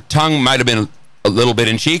 I'm sure tongue might have been a little bit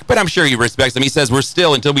in cheek, but I'm sure he respects them. He says, we're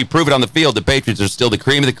still, until we prove it on the field, the Patriots are still the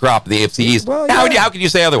cream of the crop of the AFC East. Well, yeah. How could you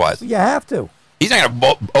say otherwise? You have to. He's not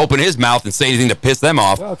going to open his mouth and say anything to piss them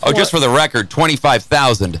off. Well, just for the record,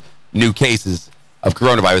 25,000 new cases of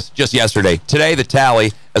coronavirus just yesterday. Today, the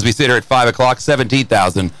tally, as we sit here at 5 o'clock,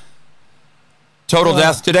 17,000. Total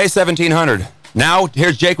deaths today, 1,700. Now,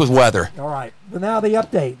 here's Jake with weather. All right. Well, now the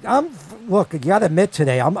update. Look, you got to admit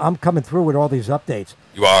today, I'm coming through with all these updates.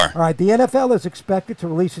 You are. All right. The NFL is expected to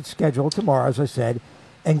release its schedule tomorrow, as I said,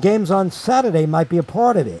 and games on Saturday might be a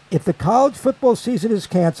part of it. If the college football season is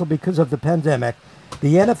canceled because of the pandemic,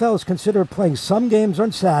 the NFL is considered playing some games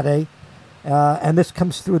on Saturday, and this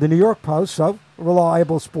comes through the New York Post, so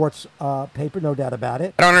reliable sports paper, no doubt about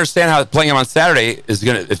it. I don't understand how playing them on Saturday is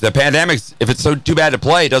going to, if the pandemic's, if it's so too bad to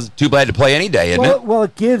play, it doesn't too bad to play any day, isn't it? Well,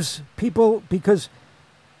 it gives people, because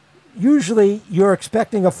usually you're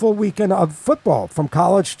expecting a full weekend of football from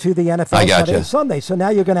college to the NFL Saturday and Sunday. So now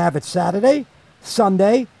you're going to have it Saturday,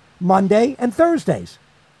 Sunday, Monday, and Thursdays.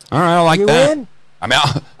 All right, I like that. You in? I'm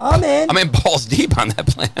in. I'm in balls deep on that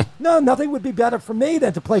plan. No, nothing would be better for me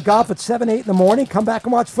than to play golf at 7, 8 in the morning, come back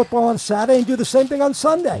and watch football on Saturday, and do the same thing on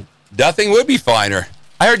Sunday. Nothing would be finer.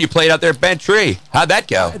 I heard you played out there at Bent Tree. How'd that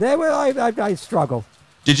go? I struggled.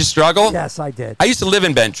 Did you struggle? Yes, I did. I used to live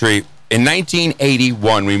in Bent Tree. In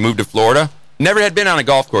 1981, we moved to Florida. Never had been on a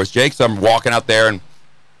golf course, Jake, so I'm walking out there, and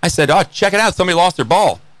I said, oh, check it out. Somebody lost their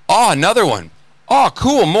ball. Oh, another one. Oh,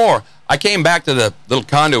 cool, more. I came back to the little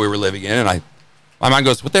condo we were living in, and my mind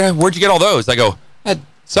goes, what the hell? Where'd you get all those? I go,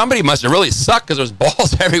 somebody must have really sucked because there was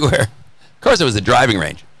balls everywhere. Of course, it was a driving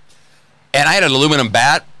range. And I had an aluminum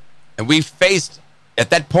bat, and we faced, at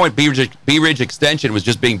that point, Bee Ridge Extension was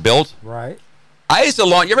just being built. Right. I used to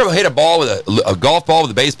launch, you ever hit a ball with a golf ball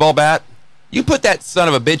with a baseball bat? You put that son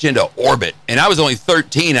of a bitch into orbit, and I was only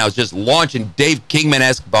 13. I was just launching Dave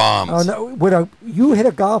Kingman-esque bombs. Oh no! You hit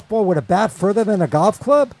a golf ball with a bat further than a golf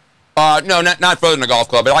club? No, not further than a golf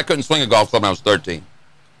club. But I couldn't swing a golf club when I was 13.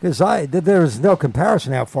 Because there's no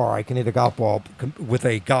comparison how far I can hit a golf ball with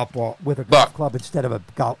a golf club instead of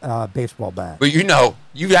a baseball bat. But you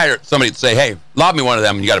had somebody say, "Hey, lob me one of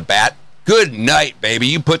them," and you got a bat. Good night, baby.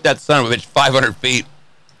 You put that son of a bitch 500 feet.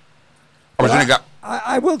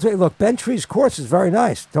 I will tell you, look, Bentry's course is very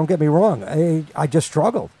nice. Don't get me wrong. I just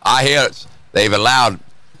struggled. I hear it. They've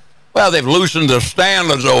loosened the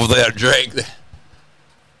standards over there, Jake.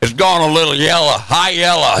 It's gone a little yellow. High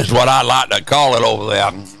yellow is what I like to call it over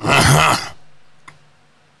there.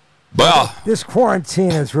 Well, this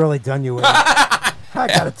quarantine has really done you in. I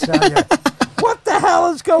got to tell you. What the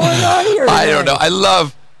hell is going on here today? I don't know. I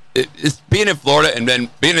love it's being in Florida and then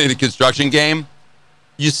being in the construction game.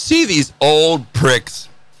 You see these old pricks,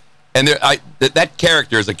 and that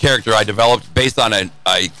character is a character I developed based on a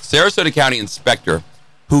Sarasota County inspector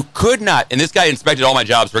who could not, and this guy inspected all my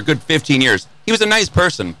jobs for a good 15 years. He was a nice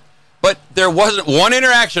person, but there wasn't one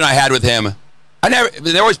interaction I had with him.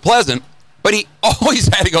 They're always pleasant, but he always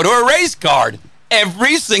had to go to a race card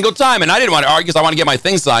every single time, and I didn't want to argue because I want to get my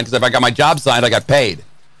thing signed, because if I got my job signed, I got paid.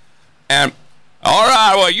 And, all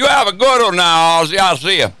right, well, you have a good one now. I'll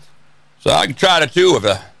see you. So I can try to, too, if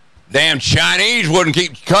the damn Chinese wouldn't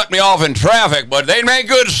keep cutting me off in traffic, but they'd make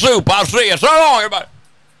good soup. I'll see you. So long, everybody.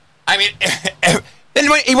 I mean, then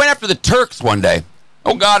he went after the Turks one day.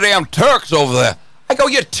 Oh, goddamn Turks over there. I go,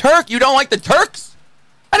 you Turk? You don't like the Turks?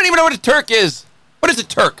 I don't even know what a Turk is. What is a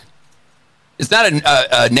Turk? It's not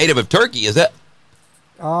a native of Turkey, is it?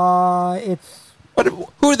 It's...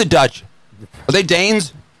 Who are the Dutch? Are they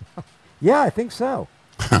Danes? Yeah, I think so.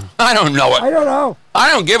 I don't know it. I don't know.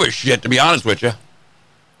 I don't give a shit, to be honest with you.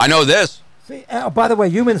 I know this. See, by the way,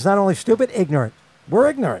 humans not only stupid, ignorant. We're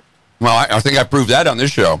ignorant. Well, I think I proved that on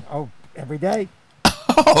this show. Oh, every day.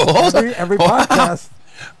 every podcast.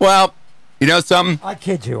 Well, you know something? I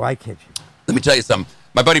kid you. Let me tell you something.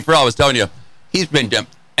 My buddy Pharrell was telling you, he's been in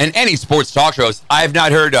any sports talk shows. I have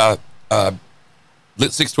not heard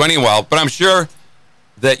Lit 620 in a while, but I'm sure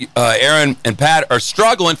that Aaron and Pat are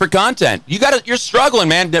struggling for content. You're struggling,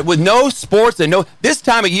 man, with no sports and no. This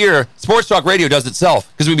time of year, sports talk radio does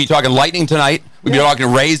itself, because we'd be talking Lightning tonight. We'd be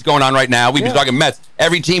talking Rays going on right now. We'd be talking Mets.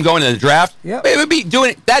 Every team going in the draft. Yep. It would be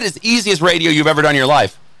doing that is the easiest radio you've ever done in your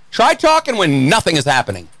life. Try talking when nothing is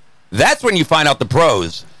happening. That's when you find out the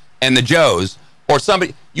pros and the Joes or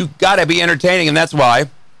somebody. You got to be entertaining, and that's why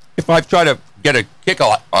if I try to get a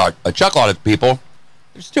chuckle out of people,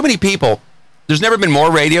 there's too many people. There's never been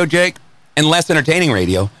more radio, Jake, and less entertaining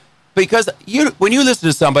radio, because when you listen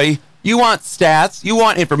to somebody, you want stats, you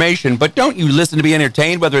want information, but don't you listen to be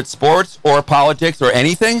entertained, whether it's sports or politics or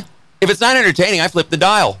anything? If it's not entertaining, I flip the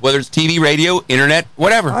dial, whether it's TV, radio, internet,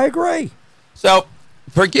 whatever. I agree. So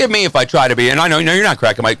forgive me if I try to be, and I know you're not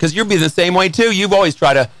cracking my, because you'll be the same way too. You've always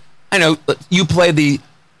tried to, I know, you play the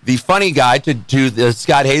funny guy to the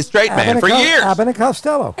Scott Hayes straight man for years. Abbott and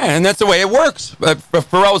Costello. And that's the way it works.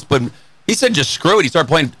 Pharrell's been... He said, just screw it. He started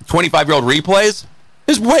playing 25-year-old replays.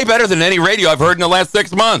 It's way better than any radio I've heard in the last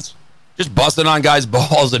 6 months. Just busting on guys'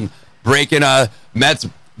 balls and breaking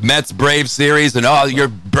Mets Braves series, and your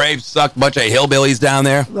Braves sucked, bunch of hillbillies down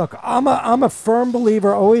there. Look, I'm a firm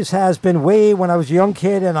believer, always has been, way when I was a young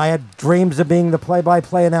kid and I had dreams of being the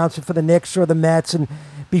play-by-play announcer for the Knicks or the Mets, and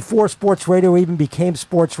before sports radio even became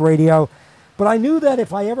sports radio. But I knew that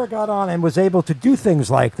if I ever got on and was able to do things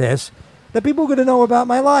like this, that people were going to know about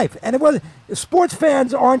my life. And it was, sports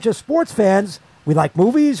fans aren't just sports fans. We like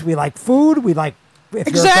movies, we like food, we like, if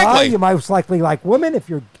you're a guy, you most likely like women. If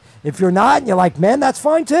you're not and you like men, that's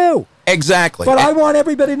fine too. Exactly. But I want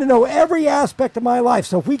everybody to know every aspect of my life.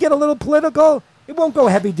 So if we get a little political, it won't go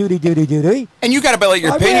heavy duty. And you got to build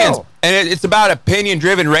your opinions. Will. And it's about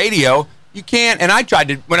opinion-driven radio. You can't, and I tried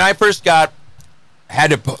to, when I first had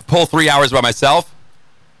to pull 3 hours by myself.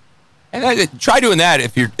 And I try doing that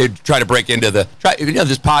if you're trying to break into this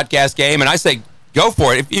podcast game. And I say, go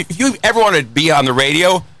for it. If you ever want to be on the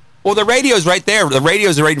radio, well, the radio's right there. The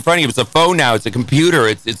radio's right in front of you. It's a phone now. It's a computer.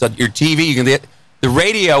 It's your TV. The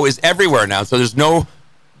radio is everywhere now. So there's no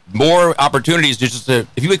more opportunities to just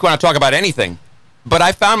if you want to talk about anything. But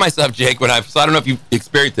I found myself, Jake, so I don't know if you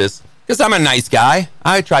experienced this, because I'm a nice guy.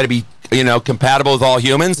 I try to be, compatible with all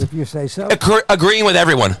humans. If you say so. Agreeing with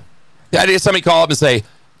everyone. I had somebody call up and say,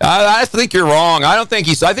 I think you're wrong. I think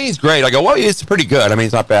he's great. I go, well, he's pretty good. I mean,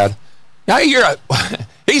 he's not bad.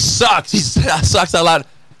 He sucks. He sucks a lot.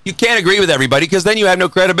 You can't agree with everybody because then you have no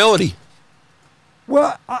credibility.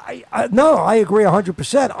 Well, I agree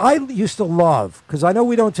 100%. I used to love, because I know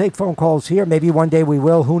we don't take phone calls here. Maybe one day we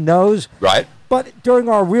will. Who knows? Right. But during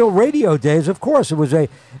our real radio days, of course, it was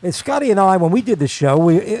Scotty and I, when we did the show,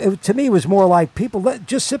 to me, it was more like people,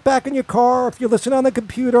 just sit back in your car. If you listen on the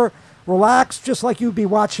computer, relax, just like you'd be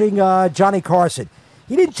watching Johnny Carson.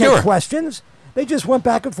 He didn't take questions. They just went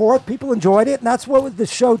back and forth. People enjoyed it, and that's what the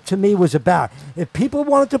show, to me, was about. If people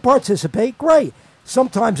wanted to participate, great.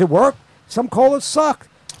 Sometimes it worked. Some callers sucked.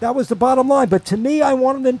 That was the bottom line. But to me, I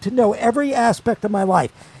wanted them to know every aspect of my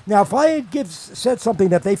life. Now, if I had said something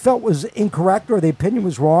that they felt was incorrect or the opinion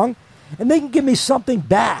was wrong, and they can give me something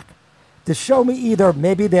back to show me either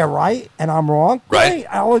maybe they're right and I'm wrong, great,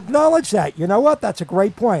 I'll acknowledge that. You know what? That's a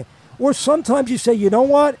great point. Or sometimes you say, you know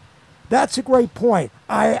what? That's a great point.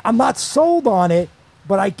 I'm not sold on it,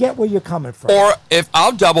 but I get where you're coming from. Or if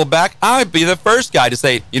I'll double back, I'd be the first guy to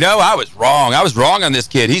say, I was wrong. I was wrong on this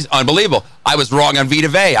kid. He's unbelievable. I was wrong on Vita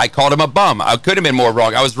Vea. I called him a bum. I could have been more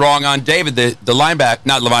wrong. I was wrong on David, the linebacker,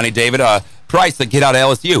 not Levani David, Price, the kid out of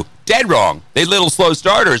LSU. Dead wrong. They little slow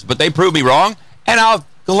starters, but they proved me wrong, and I'll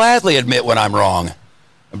gladly admit when I'm wrong.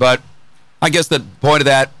 But I guess the point of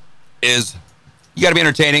that is you got to be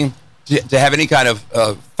entertaining to have any kind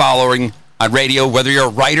of following on radio, whether you're a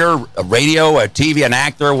writer, a radio, a TV, an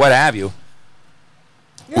actor, what have you.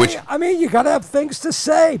 Yeah, I mean, you got to have things to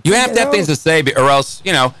say. You have to have things to say, or else,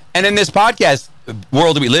 and in this podcast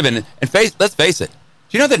world that we live in, and let's face it,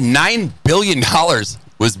 do you know that $9 billion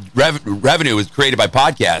was revenue was created by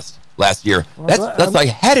podcasts last year? Well, that's like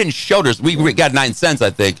head and shoulders. We got 9 cents, I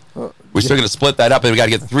think. We're still going to split that up, and we got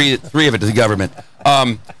to get three of it to the government.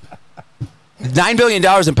 $9 billion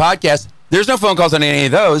in podcasts. There's no phone calls on any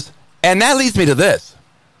of those. And that leads me to this.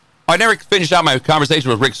 I never finished out my conversation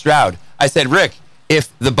with Rick Stroud. I said, Rick,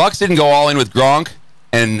 if the Bucs didn't go all in with Gronk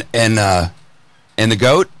and the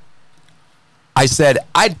GOAT, I said,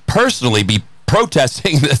 I'd personally be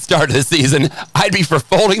protesting the start of the season. I'd be for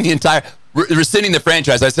folding rescinding the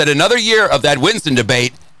franchise. I said, another year of that Winston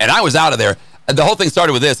debate, and I was out of there. The whole thing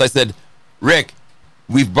started with this. I said, Rick,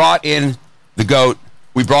 we've brought in the GOAT.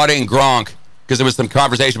 We brought in Gronk because there was some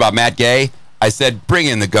conversation about Matt Gay. I said, bring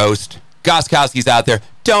in the ghost. Gostkowski's out there.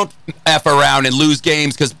 Don't F around and lose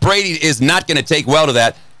games because Brady is not going to take well to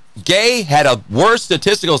that. Gay had a worse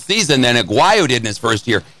statistical season than Aguayo did in his first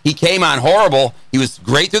year. He came on horrible. He was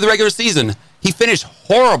great through the regular season. He finished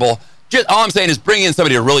horrible. Just all I'm saying is bring in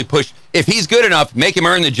somebody to really push. If he's good enough, make him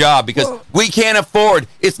earn the job because we can't afford.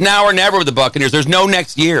 It's now or never with the Buccaneers. There's no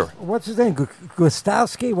next year. What's his name?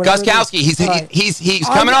 Gostkowski? Gostkowski. He's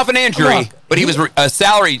coming off an injury, but he was a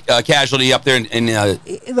salary casualty up there in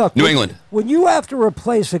New England. When you have to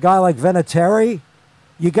replace a guy like Vinatieri,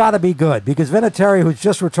 you got to be good because Vinatieri, who's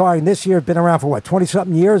just retiring this year, been around for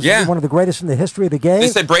 20-something years. Yeah. He's one of the greatest in the history of the game. They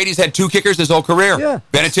said Brady's had 2 kickers his whole career. Yeah.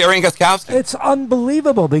 Vinatieri and Gostkowski. It's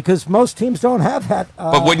unbelievable because most teams don't have that.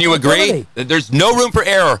 But wouldn't you agree? There's no room for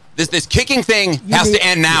error. This kicking thing has to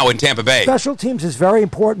end now in Tampa Bay. Special teams is very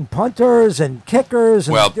important. Punters and kickers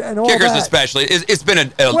and, and all kickers that. especially. It's been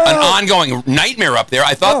an ongoing nightmare up there.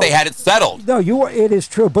 I thought they had it settled. No, it is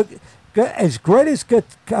true. But as great as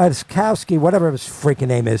Gostkowski, whatever his freaking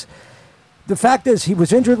name is, the fact is he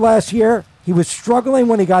was injured last year. He was struggling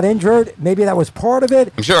when he got injured. Maybe that was part of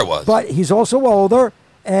it. I'm sure it was. But he's also older,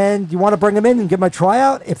 and you want to bring him in and give him a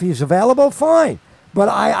tryout? If he's available, fine. But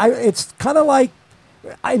it's kind of like,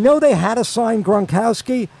 I know they had to sign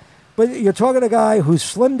Gronkowski, but you're talking a guy who's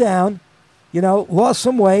slimmed down, lost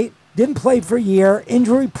some weight, didn't play for a year,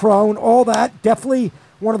 injury prone, all that. Definitely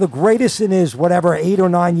one of the greatest in his 8 or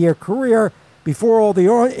 9 year career before all the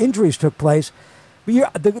injuries took place.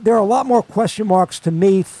 But there are a lot more question marks to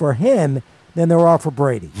me for him than there are for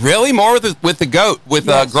Brady. Really? More with the GOAT, with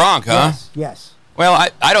Gronk, huh? Yes. Well,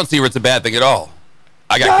 I don't see where it's a bad thing at all.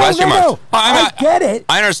 I got question marks. No. I get it.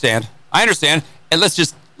 I understand. And let's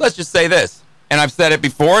just say this. And I've said it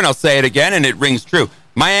before, and I'll say it again, and it rings true.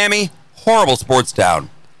 Miami, horrible sports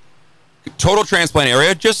town. Total transplant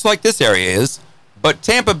area, just like this area is. But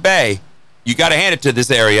Tampa Bay, you got to hand it to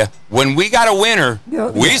this area. When we got a winner,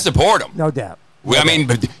 we support them. No doubt. I mean,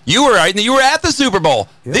 you were at the Super Bowl.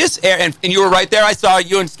 Yep. And you were right there. I saw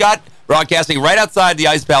you and Scott broadcasting right outside the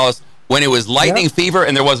Ice Palace when it was lightning fever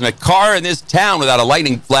and there wasn't a car in this town without a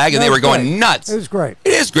lightning flag and they were going nuts. It was great.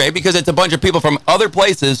 It is great because it's a bunch of people from other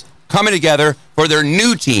places coming together for their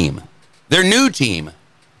new team. Their new team.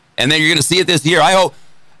 And then you're going to see it this year. I hope,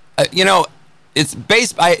 it's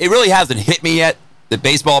it really hasn't hit me yet that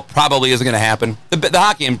baseball probably isn't going to happen. The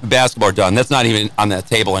hockey and basketball are done. That's not even on the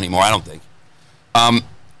table anymore, I don't think.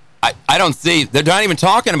 I don't see, they're not even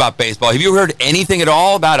talking about baseball. Have you heard anything at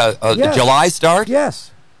all about a July start? Yes.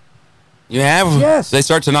 You have? Yes. They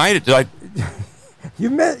start tonight?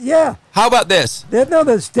 Yeah. How about this? No,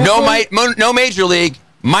 there's definitely... No major league,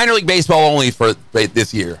 minor league baseball only for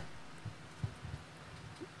this year.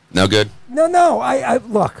 No good? No, I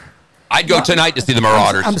look. I'd go tonight to see the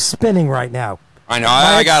Marauders. I'm spinning right now. I know.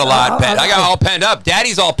 I got a lot pent. I got all penned up.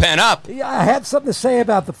 Daddy's all pent up. Yeah, I had something to say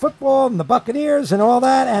about the football and the Buccaneers and all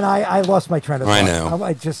that, and I lost my train of thought. I know.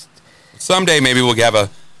 I just... Someday maybe we'll have a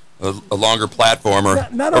longer platform, or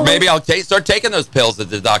maybe I'll start taking those pills that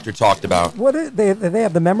the doctor talked about. They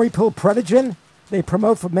have the memory pill Predigen. They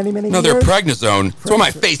promote for many years. No, they're prednisone. That's why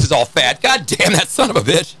my face is all fat. God damn, that son of a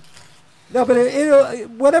bitch. No, but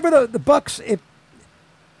whatever the Bucks,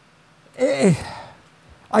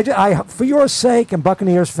 for your sake and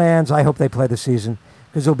Buccaneers fans, I hope they play the season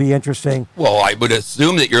because it'll be interesting. Well, I would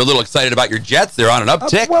assume that you're a little excited about your Jets. They're on an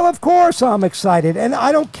uptick. Well, of course I'm excited, and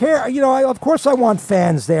I don't care. Of course I want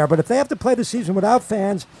fans there, but if they have to play the season without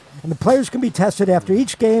fans, and the players can be tested after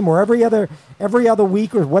each game or every other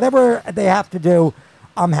week or whatever they have to do,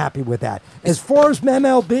 I'm happy with that. As far as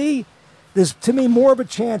MLB, there's, to me, more of a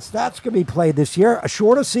chance that's going to be played this year. A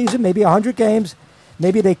shorter season, maybe 100 games.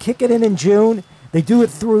 Maybe they kick it in June. They do it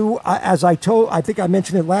through, as I think I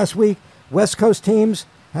mentioned it last week, West Coast teams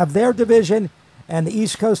have their division, and the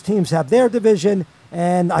East Coast teams have their division,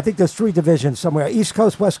 and I think there's 3 divisions somewhere. East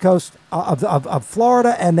Coast, West Coast of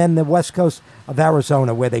Florida, and then the West Coast of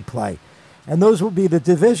Arizona where they play. And those will be the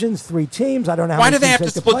divisions, 3 teams. I don't know how Why many do they have to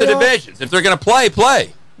teams split the divisions? If they're going to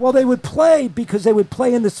play. Well, they would play because they would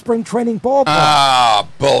play in the spring training ballpark. Ah,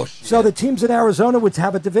 bullshit. So the teams in Arizona would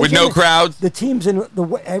have a division. With no crowds? The teams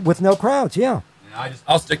with no crowds, yeah.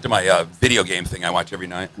 I'll stick to my video game thing I watch every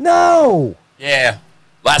night. No. Yeah.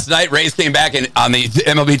 Last night, Rays came back on the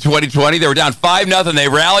MLB 2020. They were down 5-0. They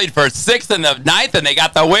rallied for 6th and the 9th, and they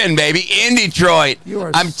got the win, baby, in Detroit.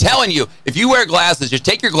 I'm telling you, if you wear glasses, just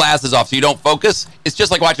take your glasses off so you don't focus. It's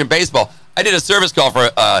just like watching baseball. I did a service call for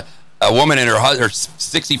a woman and her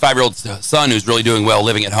 65-year-old son who's really doing well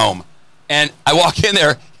living at home. And I walk in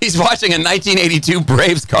there. He's watching a 1982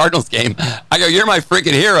 Braves-Cardinals game. I go, you're my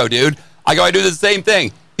freaking hero, dude. I go, I do the same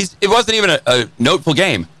thing. It wasn't even a noteful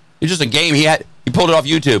game. It was just a game he pulled it off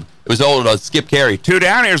YouTube. It was old Skip Carey. 2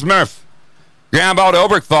 down, here's Murph. Ground ball to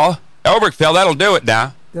Oberkfell. Oberkfell, that'll do it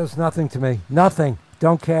now. Does nothing to me. Nothing.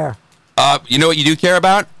 Don't care. You know what you do care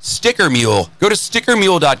about? Sticker Mule. Go to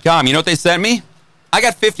stickermule.com. You know what they sent me? I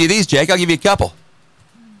got 50 of these, Jake. I'll give you a couple.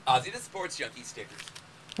 Ozzy the Sports Junkie stickers.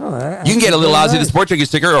 Oh, you can get a little Ozzy the Sports Junkie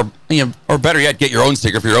sticker, or better yet, get your own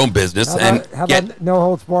sticker for your own business. How about No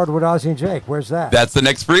Holds Barred with Ozzy and Jake? Where's that? That's the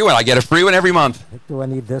next free one. I get a free one every month. Do I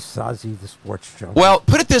need this Ozzy the Sports Junkie? Well,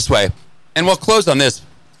 put it this way, and we'll close on this,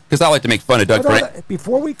 because I like to make fun of Doug Fernandez.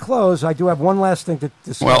 Before we close, I do have one last thing to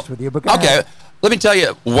discuss with you. But okay, let me tell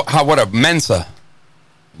you what a Mensa,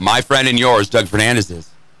 my friend and yours, Doug Fernandez is.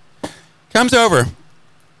 Comes over,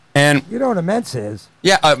 and... You know what a Mensa is?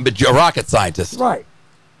 Yeah, but a rocket scientist. Right.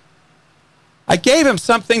 I gave him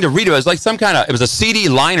something to read. It was like it was a CD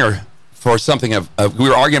liner for something we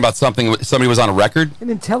were arguing about something, somebody was on a record. An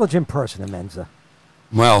intelligent person, a Mensa.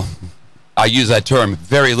 Well, I use that term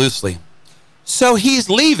very loosely. So he's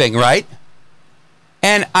leaving, right?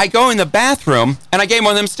 And I go in the bathroom, and I gave him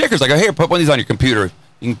one of them stickers. I go, here, put one of these on your computer.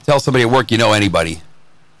 You can tell somebody at work you know anybody.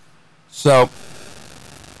 So,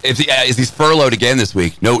 he's furloughed again this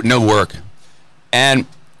week. No work. And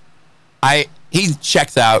he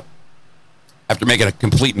checks out after making a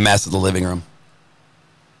complete mess of the living room.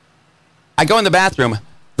 I go in the bathroom.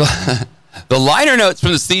 The liner notes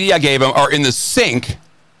from the CD I gave him are in the sink,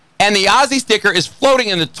 and the Ozzy sticker is floating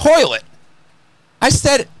in the toilet. I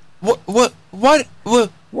said, what? Why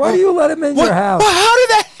do you let him in your house? Well, how did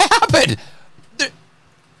that happen?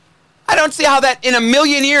 I don't see how that in a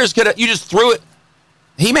million years you just threw it.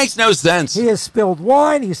 He makes no sense. He has spilled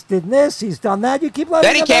wine. He's done this. He's done that. You keep letting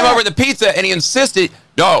him. Then he came over the pizza and he insisted,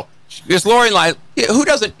 no. This Lori line, who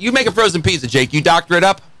doesn't? You make a frozen pizza, Jake. You doctor it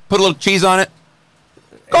up, put a little cheese on it.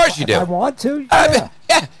 Of course you do. I want to.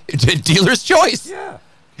 Yeah. Dealer's choice. Yeah.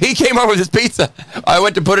 He came over with his pizza. I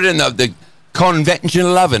went to put it in the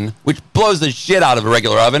conventional oven, which blows the shit out of a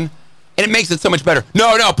regular oven, and it makes it so much better.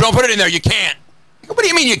 No, don't put it in there. You can't. What do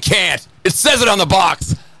you mean you can't? It says it on the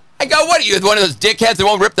box. I go, what are you, one of those dickheads that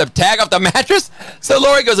won't rip the tag off the mattress? So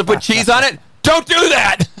Lori goes and put cheese on it. Don't do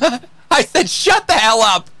that. I said, shut the hell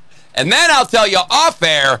up. And then I'll tell you off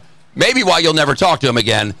air, maybe why you'll never talk to him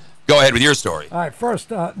again. Go ahead with your story. All right,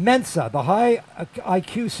 first, Mensa, the High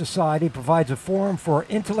IQ Society, provides a forum for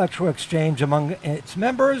intellectual exchange among its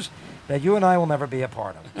members that you and I will never be a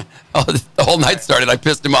part of. Oh, the whole night started. I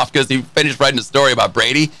pissed him off because he finished writing a story about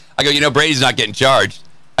Brady. I go, Brady's not getting charged.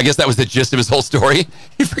 I guess that was the gist of his whole story.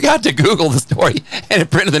 He forgot to Google the story, and it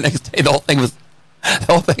printed the next day. The whole thing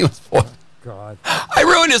was foiled. God. I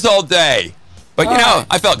ruined his whole day. But,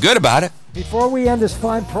 I felt good about it. Before we end this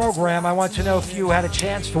fine program, I want to know if you had a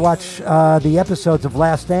chance to watch the episodes of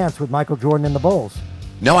Last Dance with Michael Jordan and the Bulls.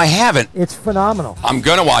 No, I haven't. It's phenomenal. I'm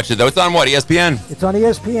going to watch it, though. It's on what, ESPN? It's on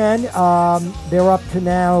ESPN. They're up to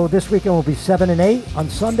now, this weekend will be 7 and 8 on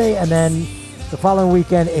Sunday, and then the following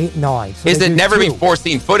weekend, 8 and 9. So is it never before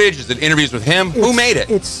seen footage? Is it interviews with him? Who made it?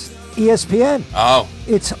 It's ESPN. Oh.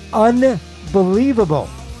 It's unbelievable.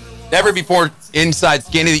 Never before inside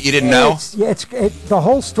skinny that you didn't know? The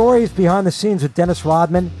whole story is behind the scenes with Dennis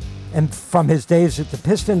Rodman and from his days at the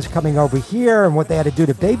Pistons coming over here and what they had to do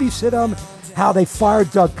to babysit him, how they fired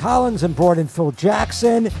Doug Collins and brought in Phil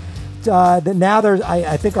Jackson. I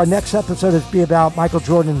think our next episode is be about Michael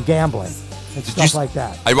Jordan gambling and stuff like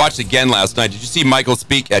that. I watched again last night. Did you see Michael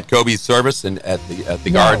speak at Kobe's service and at the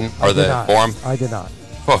Garden or the Forum? I did not.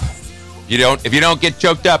 Oh, if you don't get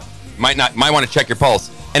choked up, might want to check your pulse.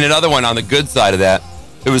 And another one on the good side of that,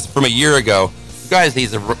 it was from a year ago. Guys,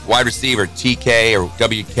 he's a wide receiver, TK or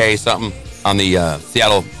WK something on the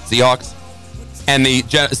Seattle Seahawks. And the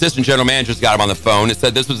assistant general manager's got him on the phone. It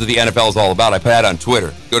said this was what the NFL is all about. I put it on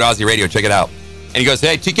Twitter. Go to Aussie Radio, check it out. And he goes,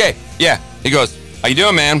 hey, TK. Yeah. He goes, how you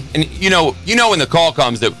doing, man? And you know when the call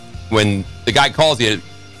comes that when the guy calls you,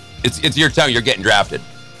 it's your time you're getting drafted.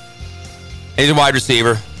 And he's a wide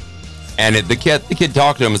receiver. And the kid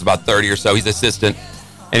talked to him was about 30 or so. He's assistant.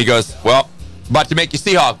 And he goes, well, about to make you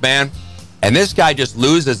Seahawk, man. And this guy just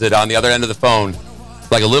loses it on the other end of the phone.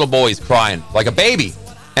 Like a little boy, he's crying. Like a baby.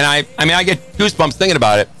 And I get goosebumps thinking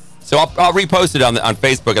about it. So I'll repost it on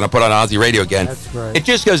Facebook and I'll put it on Aussie Radio again. That's great. It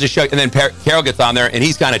just goes to show. And then Carol gets on there and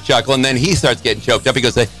he's kind of chuckling. Then he starts getting choked up. He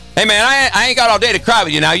goes, hey, man, I ain't got all day to cry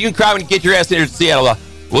with you now. You can cry when you get your ass into Seattle.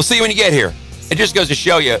 We'll see you when you get here. It just goes to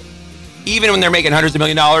show you, even when they're making hundreds of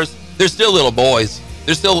 $1 million, they're still little boys.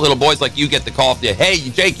 There's still little boys like you get the call for you. Hey,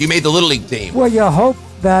 Jake, you made the Little League team. Well, you hope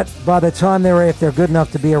that by the time if they're good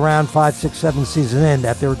enough to be around 5, 6, 7 seasons in,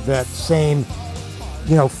 that they're that same,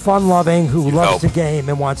 fun-loving who loves the game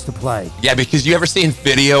and wants to play. Yeah, because you ever seen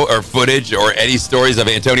video or footage or any stories of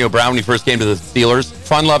Antonio Brown when he first came to the Steelers?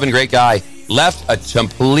 Fun-loving, great guy. Left a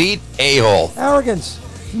complete a-hole. Arrogance.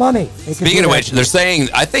 Money. Speaking of which, they're saying,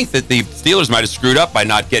 I think that the Steelers might have screwed up by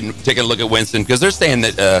not taking a look at Winston, because they're saying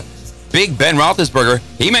that Big Ben Roethlisberger,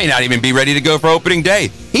 he may not even be ready to go for opening day.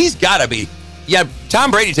 He's got to be. Yeah,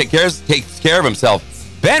 Tom Brady takes care of himself.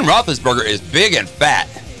 Ben Roethlisberger is big and fat.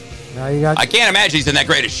 I can't imagine he's in that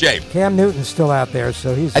great of shape. Cam Newton's still out there,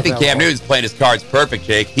 so he's. I think Cam Newton's playing his cards perfect,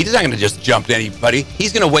 Jake. He's not going to just jump to anybody.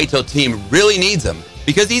 He's going to wait till the team really needs him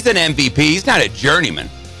because he's an MVP. He's not a journeyman.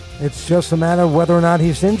 It's just a matter of whether or not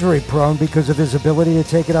he's injury prone because of his ability to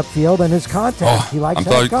take it upfield and his contact. He likes to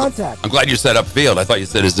have contact. I'm glad you said upfield. I thought you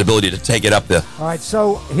said his ability to take it up there. All right,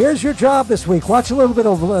 so here's your job this week. Watch a little bit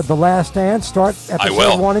of The Last Dance. Start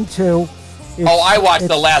episode 1 and 2. I watched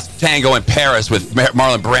The Last Tango in Paris with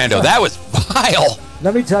Marlon Brando. That was vile.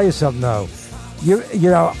 Let me tell you something, though.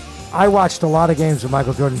 I watched a lot of games with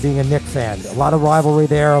Michael Jordan being a Knicks fan. A lot of rivalry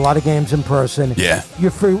there, a lot of games in person. Yeah.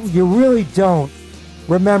 You really don't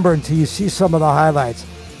remember until you see some of the highlights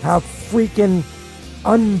how freaking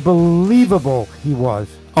unbelievable he was.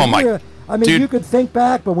 Oh my! Dude. You could think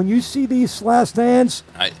back, but when you see these Last Dance,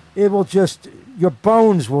 it will just your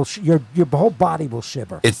bones will your whole body will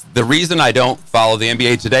shiver. It's the reason I don't follow the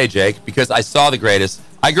NBA today, Jake, because I saw the greatest.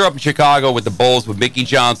 I grew up in Chicago with the Bulls with Mickey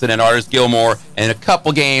Johnson and Artis Gilmore, and a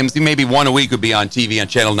couple games, maybe one a week would be on TV on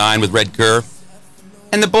Channel 9 with Red Kerr.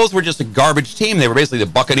 And the Bulls were just a garbage team. They were basically the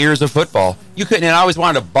Buccaneers of football. You couldn't. And I always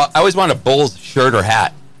wanted a Bulls shirt or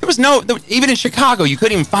hat. There was even in Chicago, you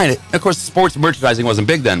couldn't even find it. And of course, sports merchandising wasn't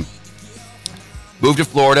big then. Moved to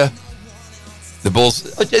Florida. The Bulls,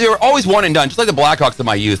 they were always one and done, just like the Blackhawks in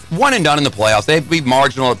my youth. One and done in the playoffs. They'd be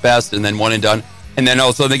marginal at best, and then one and done. And then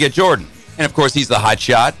also they get Jordan. And of course, he's the hot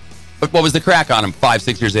shot. But what was the crack on him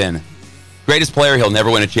 5-6 years in? Greatest player, he'll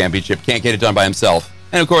never win a championship. Can't get it done by himself.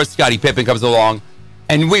 And of course, Scottie Pippen comes along.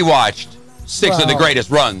 And we watched 6 of the greatest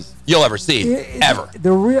runs you'll ever see, ever.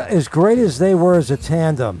 As great as they were as a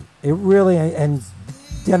tandem, it really, and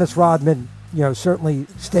Dennis Rodman, certainly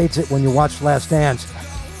states it when you watch Last Dance,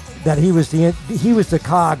 that he was the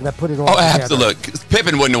cog that put it all together. Absolutely.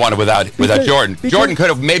 Pippen wouldn't have won it without Jordan. Jordan could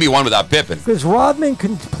have maybe won without Pippen. Because Rodman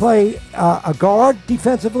can play a guard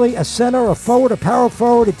defensively, a center, a forward, a power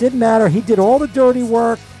forward. It didn't matter. He did all the dirty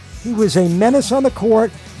work. He was a menace on the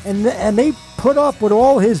court, and they put up with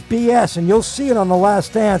all his BS, and you'll see it on The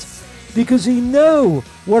Last Dance, because he knew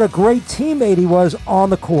what a great teammate he was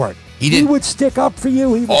on the court. He would stick up for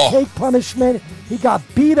you. He would take punishment. He got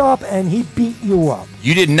beat up, and he beat you up.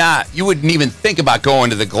 You wouldn't even think about going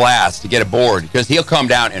to the glass to get a board, because he'll come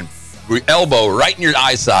down and elbow right in your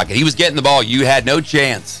eye socket. He was getting the ball. You had no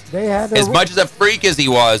chance. They had as much as a freak as he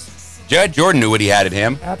was, Judge Jordan knew what he had in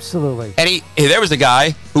him. Absolutely. And there was a guy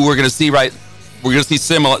who we're going to see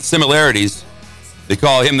similarities. They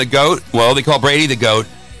call him the GOAT. Well, they call Brady the GOAT.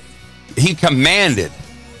 He commanded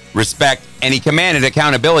respect, and he commanded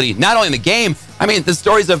accountability, not only in the game. I mean, the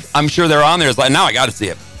stories I'm sure they're on there. It's like, now I got to see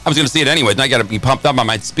it. I was going to see it anyway, and I got to be pumped up. I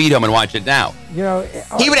might speed home and watch it now. You know,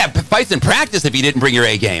 he would have fights in practice if he didn't bring your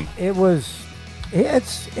A game.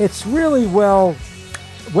 It's really well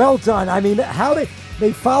done. I mean, how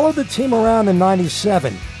they followed the team around in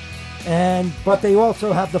 '97, but they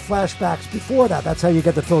also have the flashbacks before that. That's how you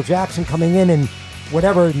get the Phil Jackson coming in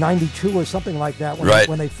whatever, '92 or something like that.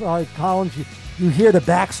 When they fired Collins, you hear the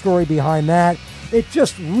backstory behind that. It's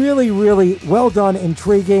just really, really well done,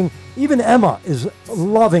 intriguing. Even Emma is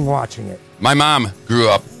loving watching it. My mom grew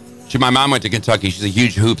up. My mom went to Kentucky. She's a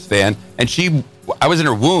huge hoops fan. And I was in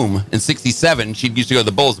her womb in '67. She used to go to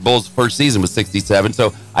the Bulls. The Bulls' first season was '67.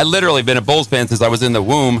 So I literally been a Bulls fan since I was in the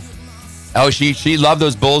womb. Oh, she loved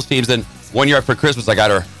those Bulls teams. And one year for Christmas, I got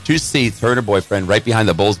her 2 seats, her and her boyfriend, right behind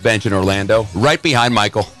the Bulls bench in Orlando, right behind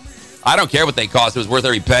Michael. I don't care what they cost. It was worth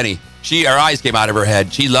every penny. Her eyes came out of her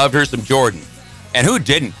head. She loved her some Jordan. And who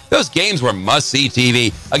didn't? Those games were must-see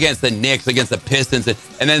TV against the Knicks, against the Pistons,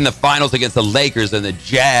 and then in the finals against the Lakers and the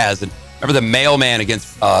Jazz. And remember the mailman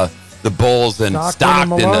against the Bulls and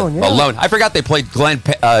Stockton and Malone. I forgot they played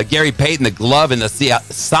Gary Payton, the glove, and the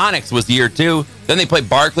Sonics was the year 2. Then they played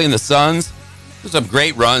Barkley and the Suns. Those some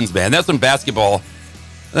great runs, man. That's some basketball.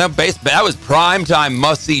 That was primetime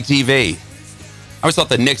must-see TV. I always thought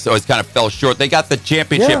the Knicks always kind of fell short. They got the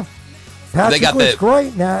championship. Yeah. Patrick was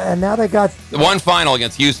great now they got one final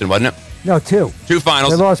against Houston, wasn't it? No, 2. 2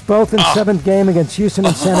 finals. They lost both in 7th game against Houston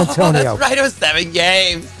and San Antonio. That's right, it was 7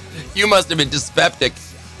 games. You must have been dyspeptic.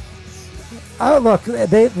 Oh, look,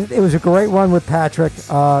 it was a great run with Patrick.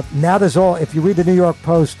 Now if you read the New York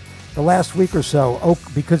Post, the last week or so,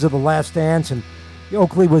 because of The Last Dance, and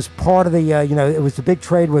Oakley was part of the, it was the big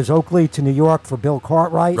trade was Oakley to New York for Bill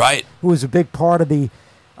Cartwright. Right. Who was a big part of the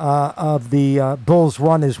Bulls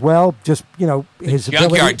run as well. Just, his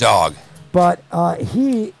junkyard ability. Dog. But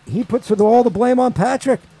he puts all the blame on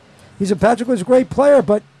Patrick. Patrick was a great player,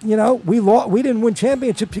 but, we didn't win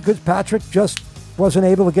championships because Patrick just wasn't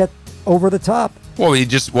able to get over the top. Well, he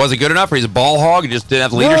just wasn't good enough, or he's a ball hog and just didn't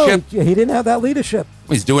have leadership? No, he didn't have that leadership.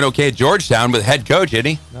 He's doing okay at Georgetown with head coach, isn't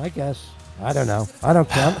he? I guess. I don't know. I don't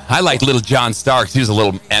care. I liked little John Starks. He was a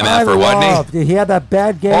little MF-er, wasn't he? He had that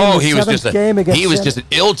bad game. Oh, he was just an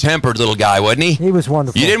ill-tempered little guy, wasn't he? He was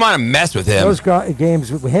wonderful. You didn't want to mess with him. Those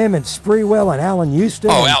games with him and Sprewell and Allen Houston.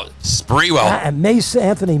 Oh, Sprewell. And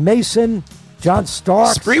Anthony Mason, John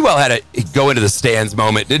Starks. Sprewell had a go into the stands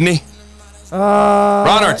moment, didn't he?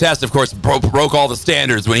 Ron Artest, of course, broke all the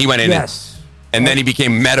standards when he went in. Yes. And then he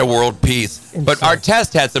became meta world peace. Insane. But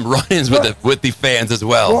Artest had some run-ins with the fans as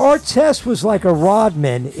well. Well, Artest was like a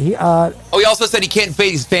Rodman. He also said he can't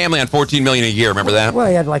feed his family on $14 million a year. Remember that? Well,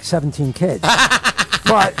 he had like 17 kids.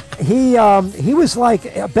 But he was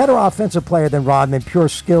like a better offensive player than Rodman, pure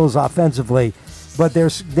skills offensively. But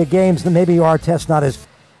there's the games that maybe Artest not as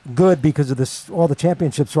good because of all the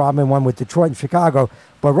championships Rodman won with Detroit and Chicago.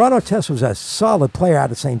 But Ron Artest was a solid player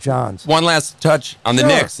out of St. John's. One last touch on the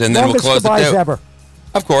Knicks, and then we'll close it too. Ever.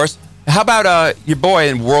 Of course. How about your boy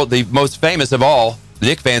in the most famous of all, the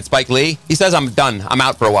Knicks fan, Spike Lee? He says, I'm done. I'm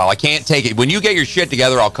out for a while. I can't take it. When you get your shit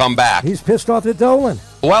together, I'll come back. He's pissed off at Dolan.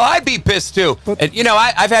 Well, I'd be pissed too. And,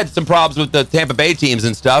 I've had some problems with the Tampa Bay teams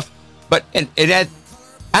and stuff. But I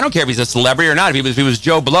don't care if he's a celebrity or not. If he was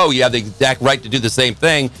Joe Blow, you have the exact right to do the same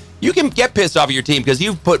thing. You can get pissed off at your team because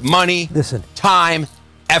you've put money, time,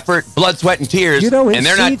 effort, blood, sweat, and tears, and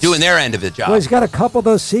they're not doing their end of the job. Well, he's got a couple of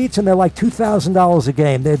those seats, and they're like $2,000 a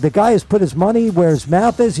game. The guy has put his money where his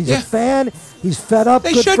mouth is. He's a fan. He's fed up.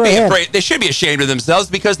 They should be afraid. They should be ashamed of themselves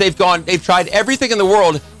because they've tried everything in the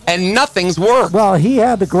world, and nothing's worked. Well, he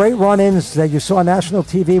had the great run-ins that you saw on national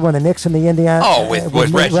TV when the Knicks and the Indiana. Oh,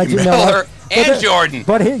 with Reggie Miller and Jordan.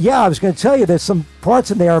 But I was going to tell you, there's some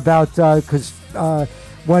parts in there about because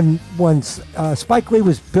when Spike Lee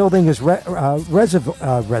was building his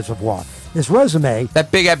reservoir, his resume.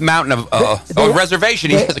 That big mountain of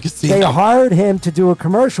reservation. He has a casino. They hired him to do a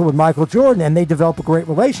commercial with Michael Jordan, and they developed a great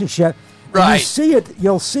relationship. Right.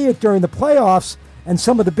 You'll see it during the playoffs and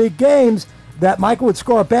some of the big games that Michael would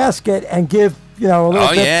score a basket and give a little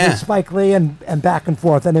bit to Spike Lee and back and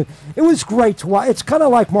forth, and it was great to watch. It's kind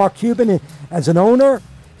of like Mark Cuban as an owner.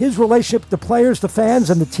 His relationship with the players, the fans,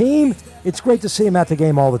 and the team, it's great to see him at the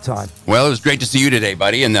game all the time. Well, it was great to see you today,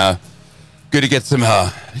 buddy, and good to get some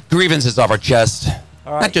grievances off our chest.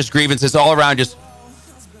 All right. Not just grievances, all around, just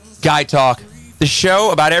guy talk. The show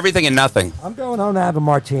about everything and nothing. I'm going home to have a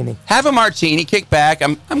martini. Have a martini, kick back.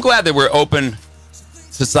 I'm glad that we're open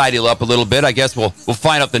society up a little bit. I guess we'll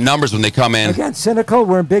find out the numbers when they come in. Again, cynical,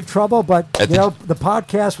 we're in big trouble, but the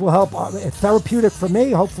podcast will help. It's therapeutic for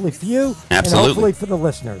me, hopefully for you, absolutely, and hopefully for the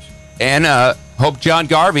listeners. And hope John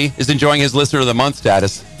Garvey is enjoying his Listener of the Month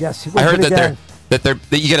status. Yes, I heard that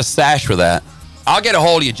you get a sash for that. I'll get a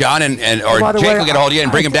hold of you, John, or Jake will get a hold of you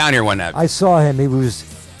and bring him down here one night. I saw him.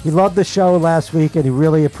 He loved the show last week, and he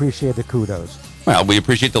really appreciated the kudos. Well, we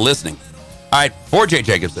appreciate the listening. All right, for Jay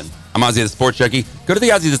Jacobson, I'm Ozzy the Sports Junkie. Go to the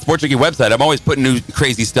Ozzy the Sports Junkie website. I'm always putting new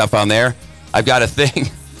crazy stuff on there. I've got a thing.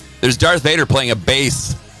 There's Darth Vader playing a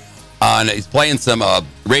bass he's playing some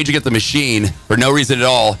Rage Against the Machine for no reason at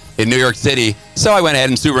all in New York City. So I went ahead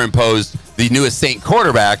and superimposed the newest Saint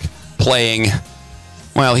quarterback playing,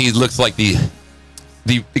 well, he looks like the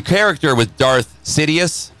character with Darth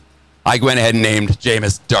Sidious. I went ahead and named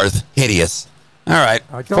Jameis Darth Hideous. All right.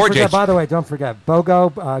 Don't forget, by the way,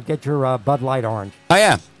 BOGO, get your Bud Light Orange. Oh,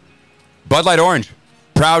 yeah. Bud Light Orange.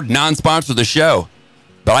 Proud non-sponsor of the show.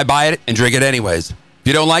 But I buy it and drink it anyways. If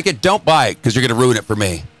you don't like it, don't buy it because you're going to ruin it for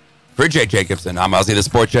me. For Jay Jacobson, I'm Ozzy the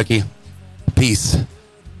Sports Junkie. Peace.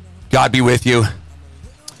 God be with you.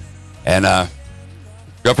 And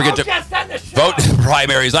don't forget to vote in the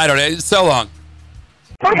primaries. I don't know. It's so long.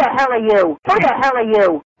 Who the hell are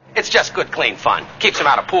you? It's just good, clean fun. Keeps him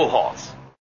out of pool halls.